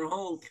doing War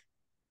Hulk.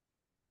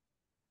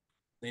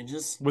 They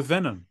just with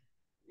Venom?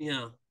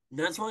 yeah.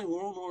 That's why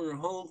World War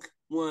Hulk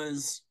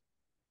was,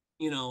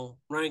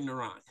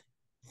 Ragnarok,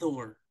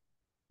 Thor.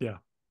 Yeah,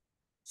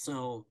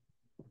 So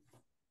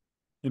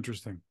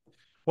interesting.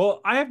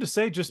 Well, I have to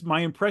say, just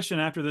my impression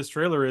after this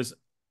trailer is,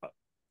 uh,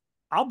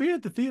 I'll be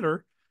at the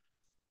theater.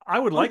 I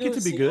would like it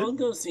to be I'll good.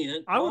 go see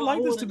it. I would I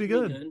like this want to it to be be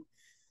good. good.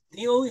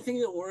 The only thing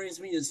that worries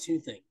me is two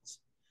things.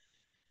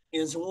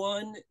 Is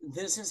one,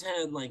 this has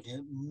had like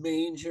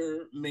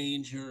major,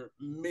 major,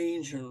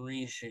 major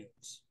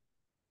reshoots.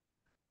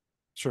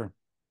 Sure.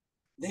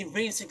 They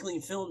basically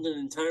filmed an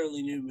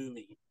entirely new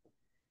movie.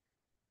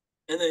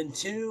 And then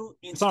two,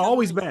 It's it's not going to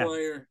always bad.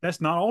 require.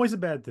 That's not always a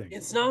bad thing.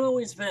 It's not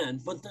always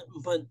bad, but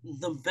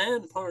the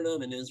bad part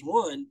of it is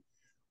one,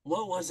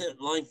 what was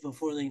it like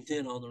before they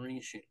did all the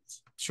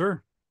reshoots?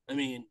 Sure. I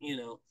mean,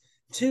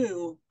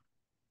 two,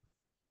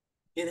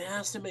 it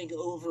has to make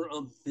over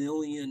 $1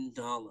 billion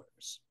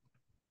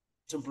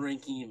to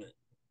break even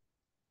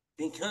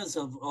because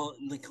of all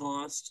the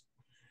cost.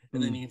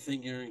 And then Hmm. you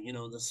figure,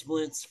 the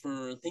splits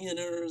for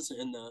theaters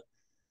and the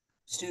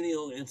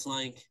studio. It's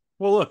like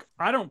Well, look,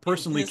 I don't if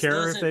personally this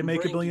care if they doesn't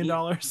make a break billion even,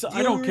 dollars. the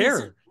I don't only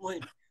reason, care.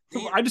 wait,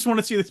 the I just want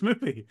to see this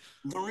movie.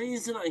 the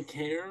reason I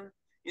care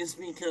is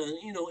because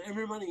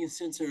everybody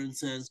sits there and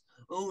says,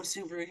 "Oh,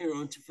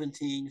 superhero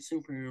fatigue,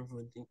 superhero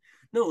fatigue."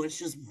 No, it's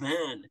just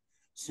bad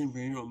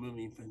superhero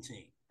movie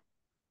fatigue.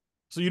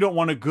 So you don't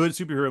want a good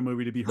superhero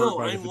movie to be hurt No,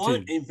 by I the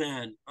want fatigue. a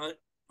bad.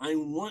 I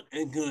want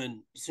a good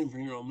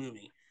superhero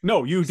movie.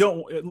 No, you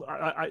don't.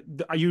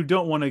 You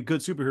don't want a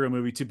good superhero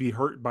movie to be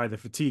hurt by the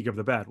fatigue of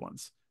the bad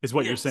ones. Is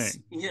what you're Yes,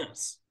 saying.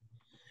 yes.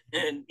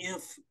 And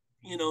if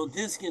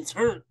this gets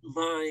hurt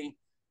by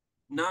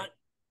not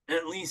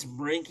at least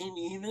breaking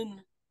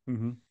even,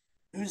 Mm-hmm.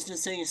 who's to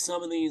say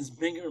some of these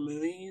bigger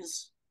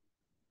movies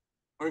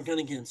are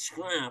going to get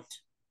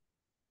scrapped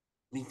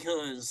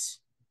because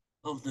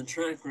of the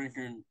track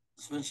record,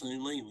 especially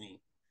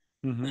lately,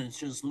 Mm-hmm. and it's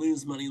just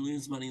lose money,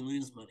 lose money,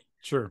 lose money.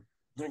 Sure.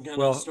 They're gonna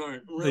Well,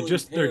 start they really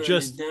just they're paring it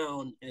just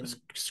down, and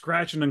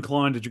scratching and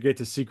clawing to get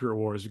to Secret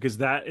Wars because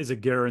that is a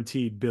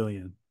guaranteed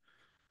billion.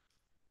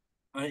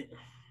 I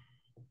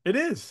It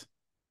is.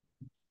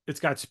 It's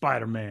got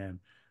Spider Man.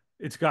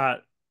 It's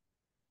got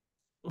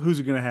who's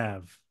it gonna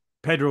have?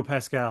 Pedro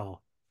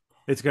Pascal.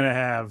 It's gonna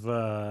have.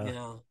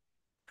 yeah,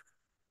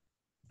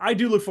 I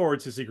do look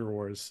forward to Secret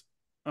Wars,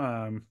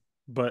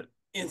 but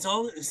it's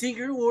all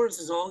Secret Wars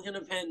is all gonna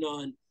depend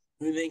on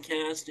who they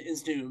cast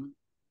as Doom,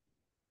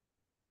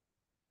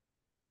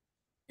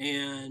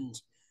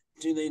 and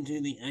do they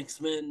do the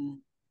X-Men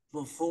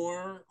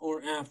before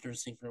or after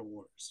Secret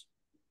Wars?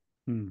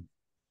 hmm,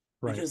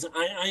 right. Because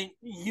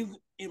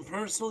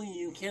personally,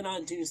 you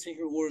cannot do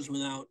Secret Wars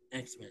without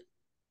X-Men.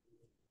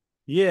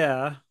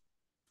 Yeah,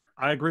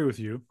 I agree with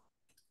you.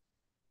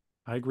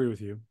 I agree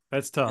with you.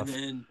 That's And tough,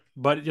 then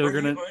but you're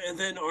gonna.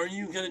 are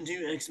you gonna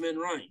do X-Men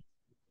right?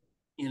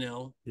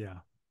 Yeah,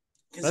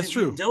 Because that's if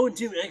you true. don't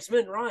do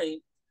X-Men right,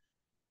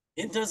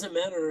 it doesn't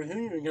matter who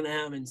you're gonna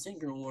have in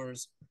Secret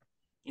Wars.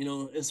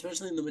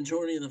 Especially the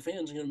majority of the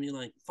fans are gonna be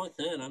like, "Fuck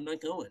that, I'm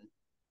not going."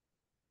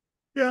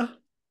 Yeah,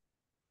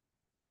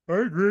 I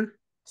agree.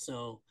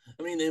 So,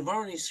 I mean, they've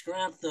already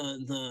scrapped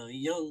the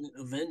Young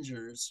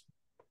Avengers.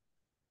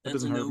 That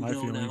That's doesn't a hurt no my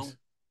go now. feelings.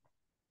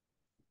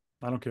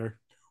 I don't care.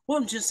 Well,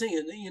 I'm just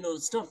saying,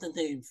 stuff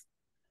that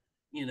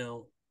you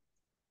know,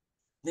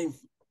 they've,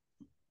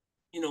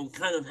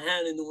 kind of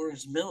had in the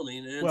works building.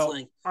 And it's Well,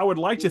 like, I would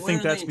like to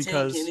think where that's they take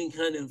because, any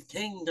kind of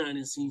Kang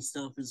Dynasty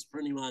stuff is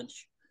pretty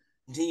much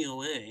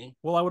DOA.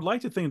 well, I would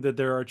like to think that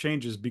there are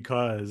changes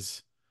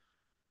because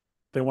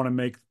they want to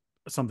make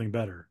something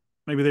better.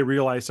 Maybe they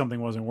realize something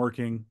wasn't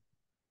working.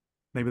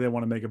 Maybe they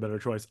want to make a better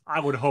choice. I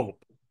would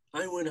hope.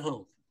 I would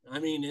hope. I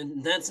mean,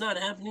 and that's not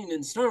happening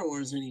in Star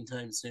Wars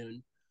anytime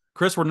soon.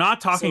 Chris, we're not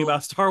talking So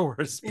about Star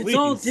Wars, it's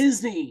all please.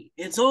 Disney.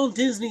 It's all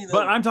Disney,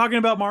 But though. I'm talking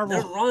about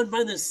They're Marvel. run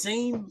by the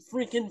same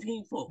freaking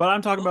people. But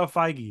I'm talking Well, about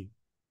Feige.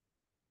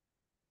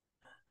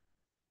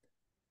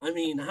 I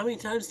mean, how many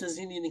times does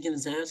he need to get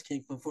his ass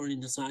kicked before he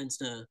decides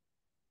to,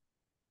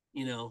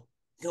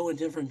 go a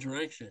different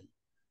direction?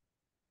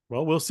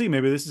 Well, we'll see.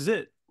 Maybe this is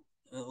it.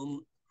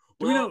 Um,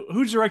 Do we well, know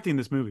who's directing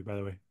this movie, by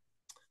the way?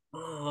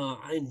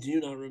 I do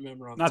not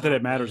remember off the Not that top it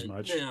of my matters head.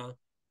 much. Yeah,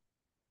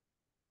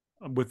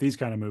 With these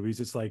kind of movies,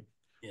 it's like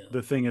yeah.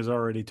 the thing is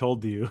already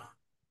told to you.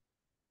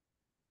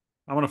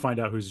 I want to find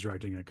out who's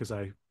directing it because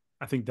I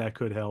think that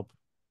could help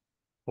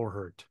or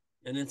hurt.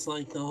 And it's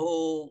like the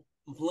whole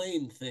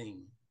Blade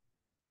thing,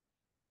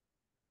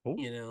 Oh,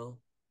 you know.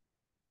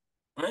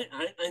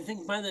 I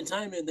think by the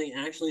time that they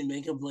actually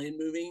make a Blade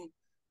movie,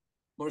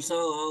 Marcel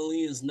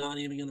Ali is not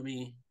even going to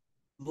be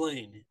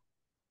Blade.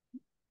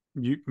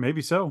 you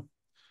maybe so.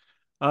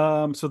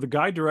 So the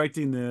guy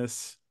directing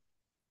this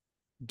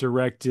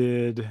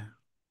directed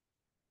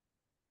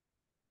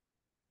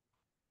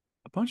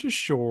a bunch of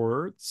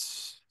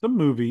shorts, some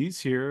movies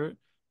here,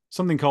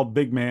 something called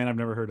Big Man I've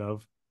never heard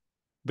of.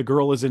 The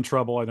Girl is in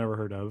Trouble I've never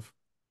heard of.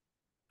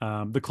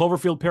 The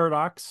Cloverfield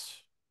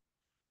Paradox,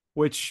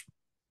 which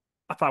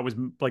I thought was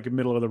like a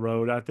middle of the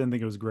road. I didn't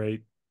think it was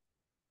great.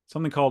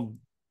 Something called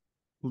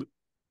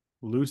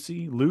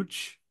Lucy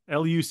Luch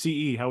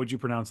Luce. How would you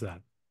pronounce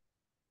that?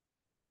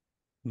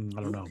 I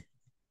don't know. Luke,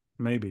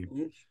 Maybe.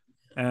 Luke,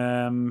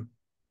 Um,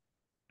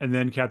 and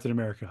then Captain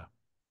America.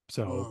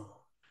 So oh,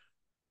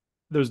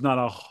 there's not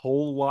a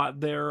whole lot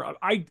there.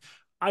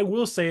 I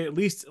will say at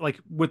least like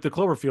with the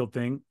Cloverfield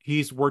thing,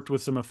 he's worked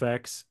with some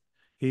effects.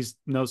 He's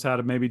knows how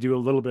to maybe do a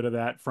little bit of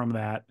that from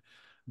that.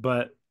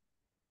 But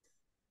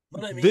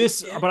but I mean,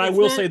 but I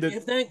will say that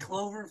if that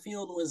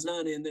Cloverfield was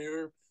not in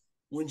there,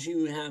 would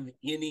you have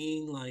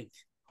any like?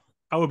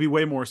 I would be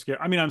way more scared.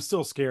 I mean, I'm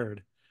still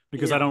scared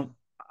because Yeah,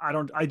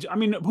 I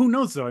mean, who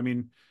knows though? I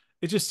mean,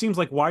 it just seems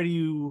like why do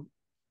you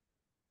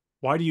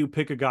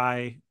pick a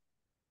guy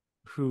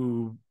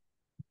who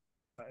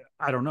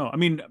I don't know. I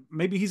mean,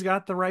 maybe he's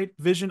got the right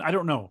vision. I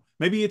don't know.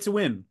 Maybe it's a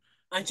win.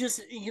 I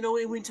just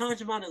we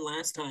talked about it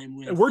last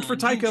time It with worked for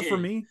Taika for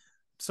DJ. me,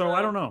 so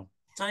I don't Well, know.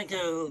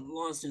 Taika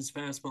lost his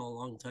fastball a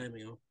long time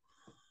ago,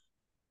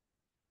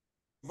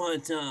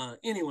 but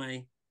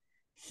anyway,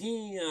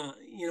 he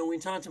we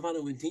talked about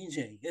it with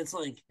DJ. It's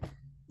like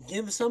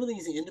give some of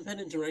these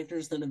independent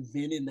directors that have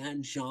been in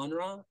that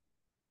genre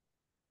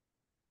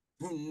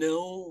who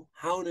know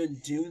how to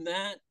do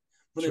that,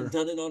 but have Sure,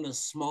 done it on a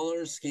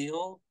smaller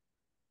scale,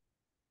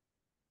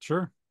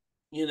 sure,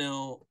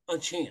 a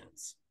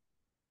chance.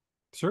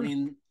 I sure.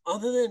 mean,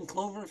 other than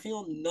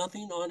Cloverfield,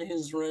 nothing on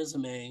his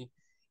resume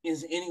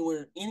is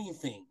anywhere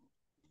anything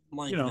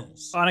like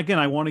this. And again,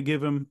 I want to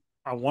give him.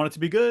 I want it to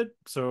be good,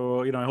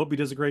 so I hope he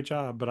does a great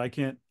job. But I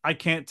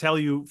can't tell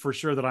you for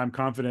sure that I'm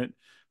confident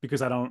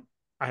because I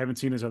haven't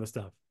seen his other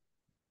stuff,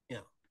 Yeah.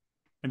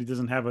 and he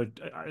doesn't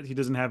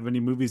have any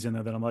movies in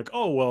there that I'm like,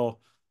 oh well,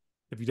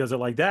 if he does it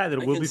like that, it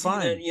I will can be see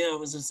that. fine. Yeah, I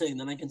was just saying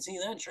that I can see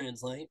that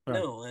translate. Right?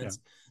 No, Yeah.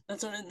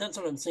 that's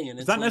what I'm saying. It's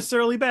It's not like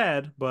necessarily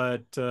bad,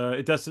 but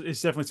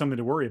it's definitely something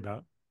to worry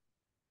about.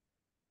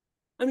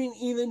 I mean,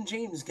 even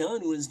James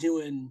Gunn was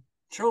doing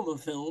trauma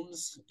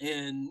films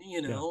and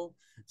Yeah.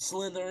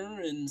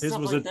 Slither and His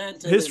stuff was like a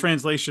that. his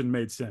translation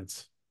made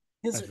sense,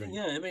 I think.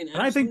 Yeah, I mean,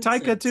 And I think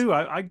absolute Taika sense. too.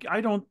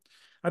 I don't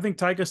I think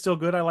Taika's still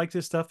good. I like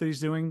his stuff that he's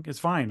doing. It's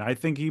fine. I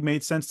think he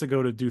made sense to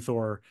go to do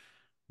Thor.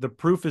 The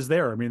proof is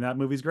there. I mean, that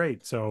movie's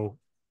great. So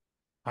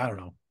I don't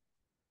know.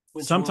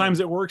 Which Sometimes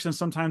one? it works and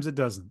sometimes it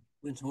doesn't.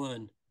 Which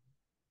one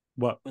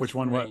What? was Which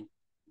one? What? great?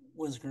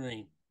 Was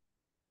great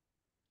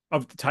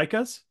Of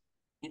Taika's?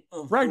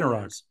 of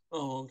Ragnarok. Thor's.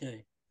 Oh,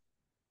 okay.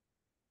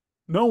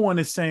 No one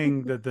is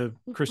saying that the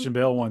Christian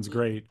Bale one's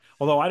great,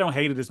 although I don't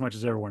hate it as much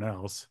as everyone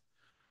else.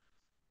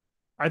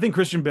 I think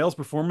Christian Bale's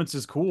performance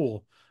is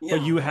cool,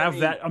 but Yeah, you I have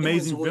mean, that it was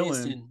amazing villain.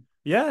 wasted.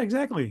 Yeah,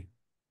 exactly.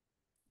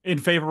 In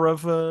favor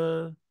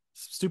of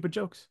stupid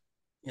jokes.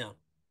 Yeah,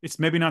 It's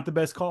maybe not the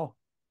best call,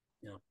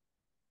 yeah.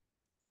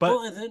 but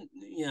Well, and then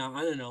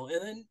I don't know,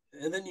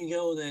 and then you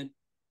go that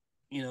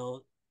you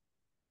know,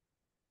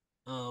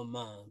 um,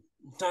 uh,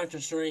 Doctor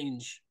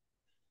Strange,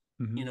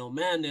 mhm.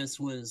 Madness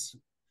was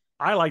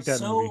I like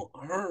that movie. so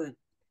hurt.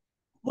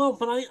 Well,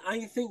 but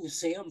I think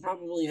Sam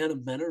probably had a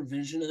better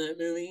vision of that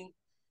movie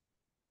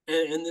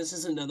and this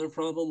is another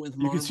problem with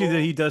You can see that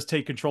he Marvel. does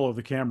take control of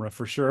the camera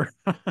for sure.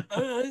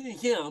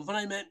 Yeah, but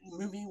I meant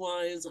movie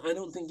wise, I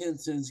don't think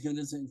it's as good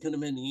as it could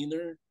have been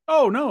either.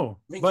 Oh no,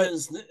 but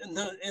Because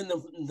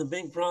the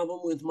big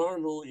problem with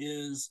Marvel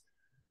is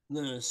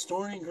the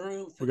story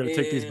group we're gonna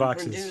take these and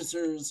boxes.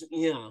 producers.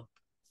 Yeah,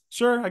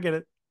 Sure, I get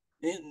it.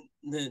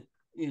 that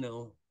you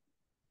know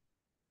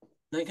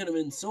that could have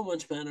been so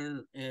much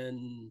better.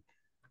 And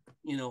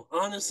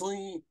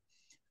honestly,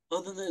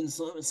 other than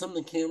some of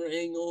the camera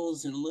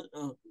angles and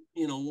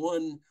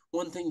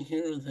one thing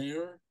here or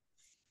there,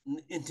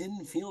 it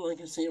didn't feel like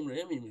a Sam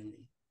Raimi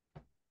movie.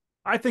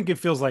 I think it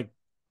feels like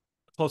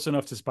close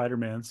enough to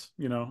Spider-Man's.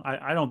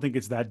 I don't think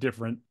it's that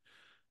different.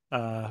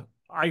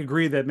 I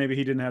agree that maybe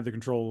he didn't have the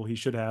control he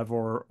should have,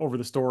 or over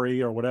the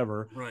story or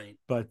whatever. Right.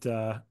 But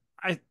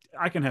I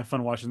I can have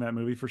fun watching that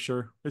movie for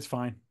sure. It's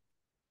fine.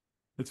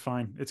 It's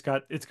fine. It's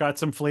got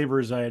some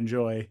flavors I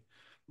enjoy.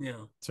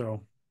 Yeah.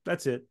 So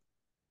that's it.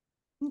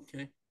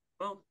 Okay.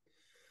 Well,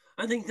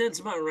 I think that's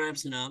about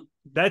wraps it up.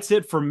 That's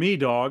it for me,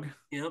 dog.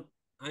 Yep.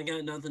 I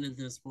got nothing at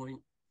this point.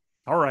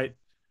 All right.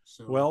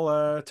 So,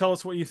 Well, tell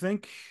us what you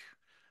think.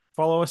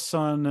 Follow us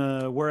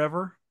on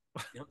wherever.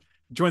 yep.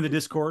 Join the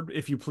Discord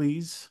if you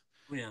please.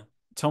 Yeah.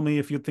 Tell me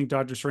if you think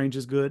Doctor Strange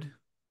is good.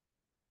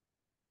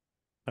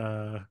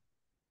 Uh,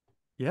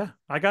 yeah,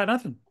 I got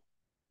nothing.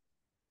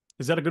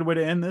 Is that a good way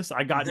to end this?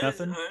 I got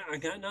nothing. I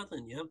got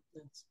nothing. Yep.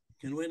 That's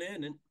a good way to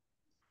end it.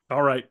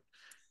 All right.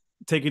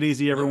 Take it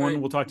easy, All everyone. right.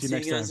 We'll talk to you See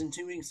next you guys time. in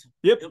 2 weeks.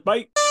 Yep. Yep.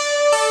 Bye.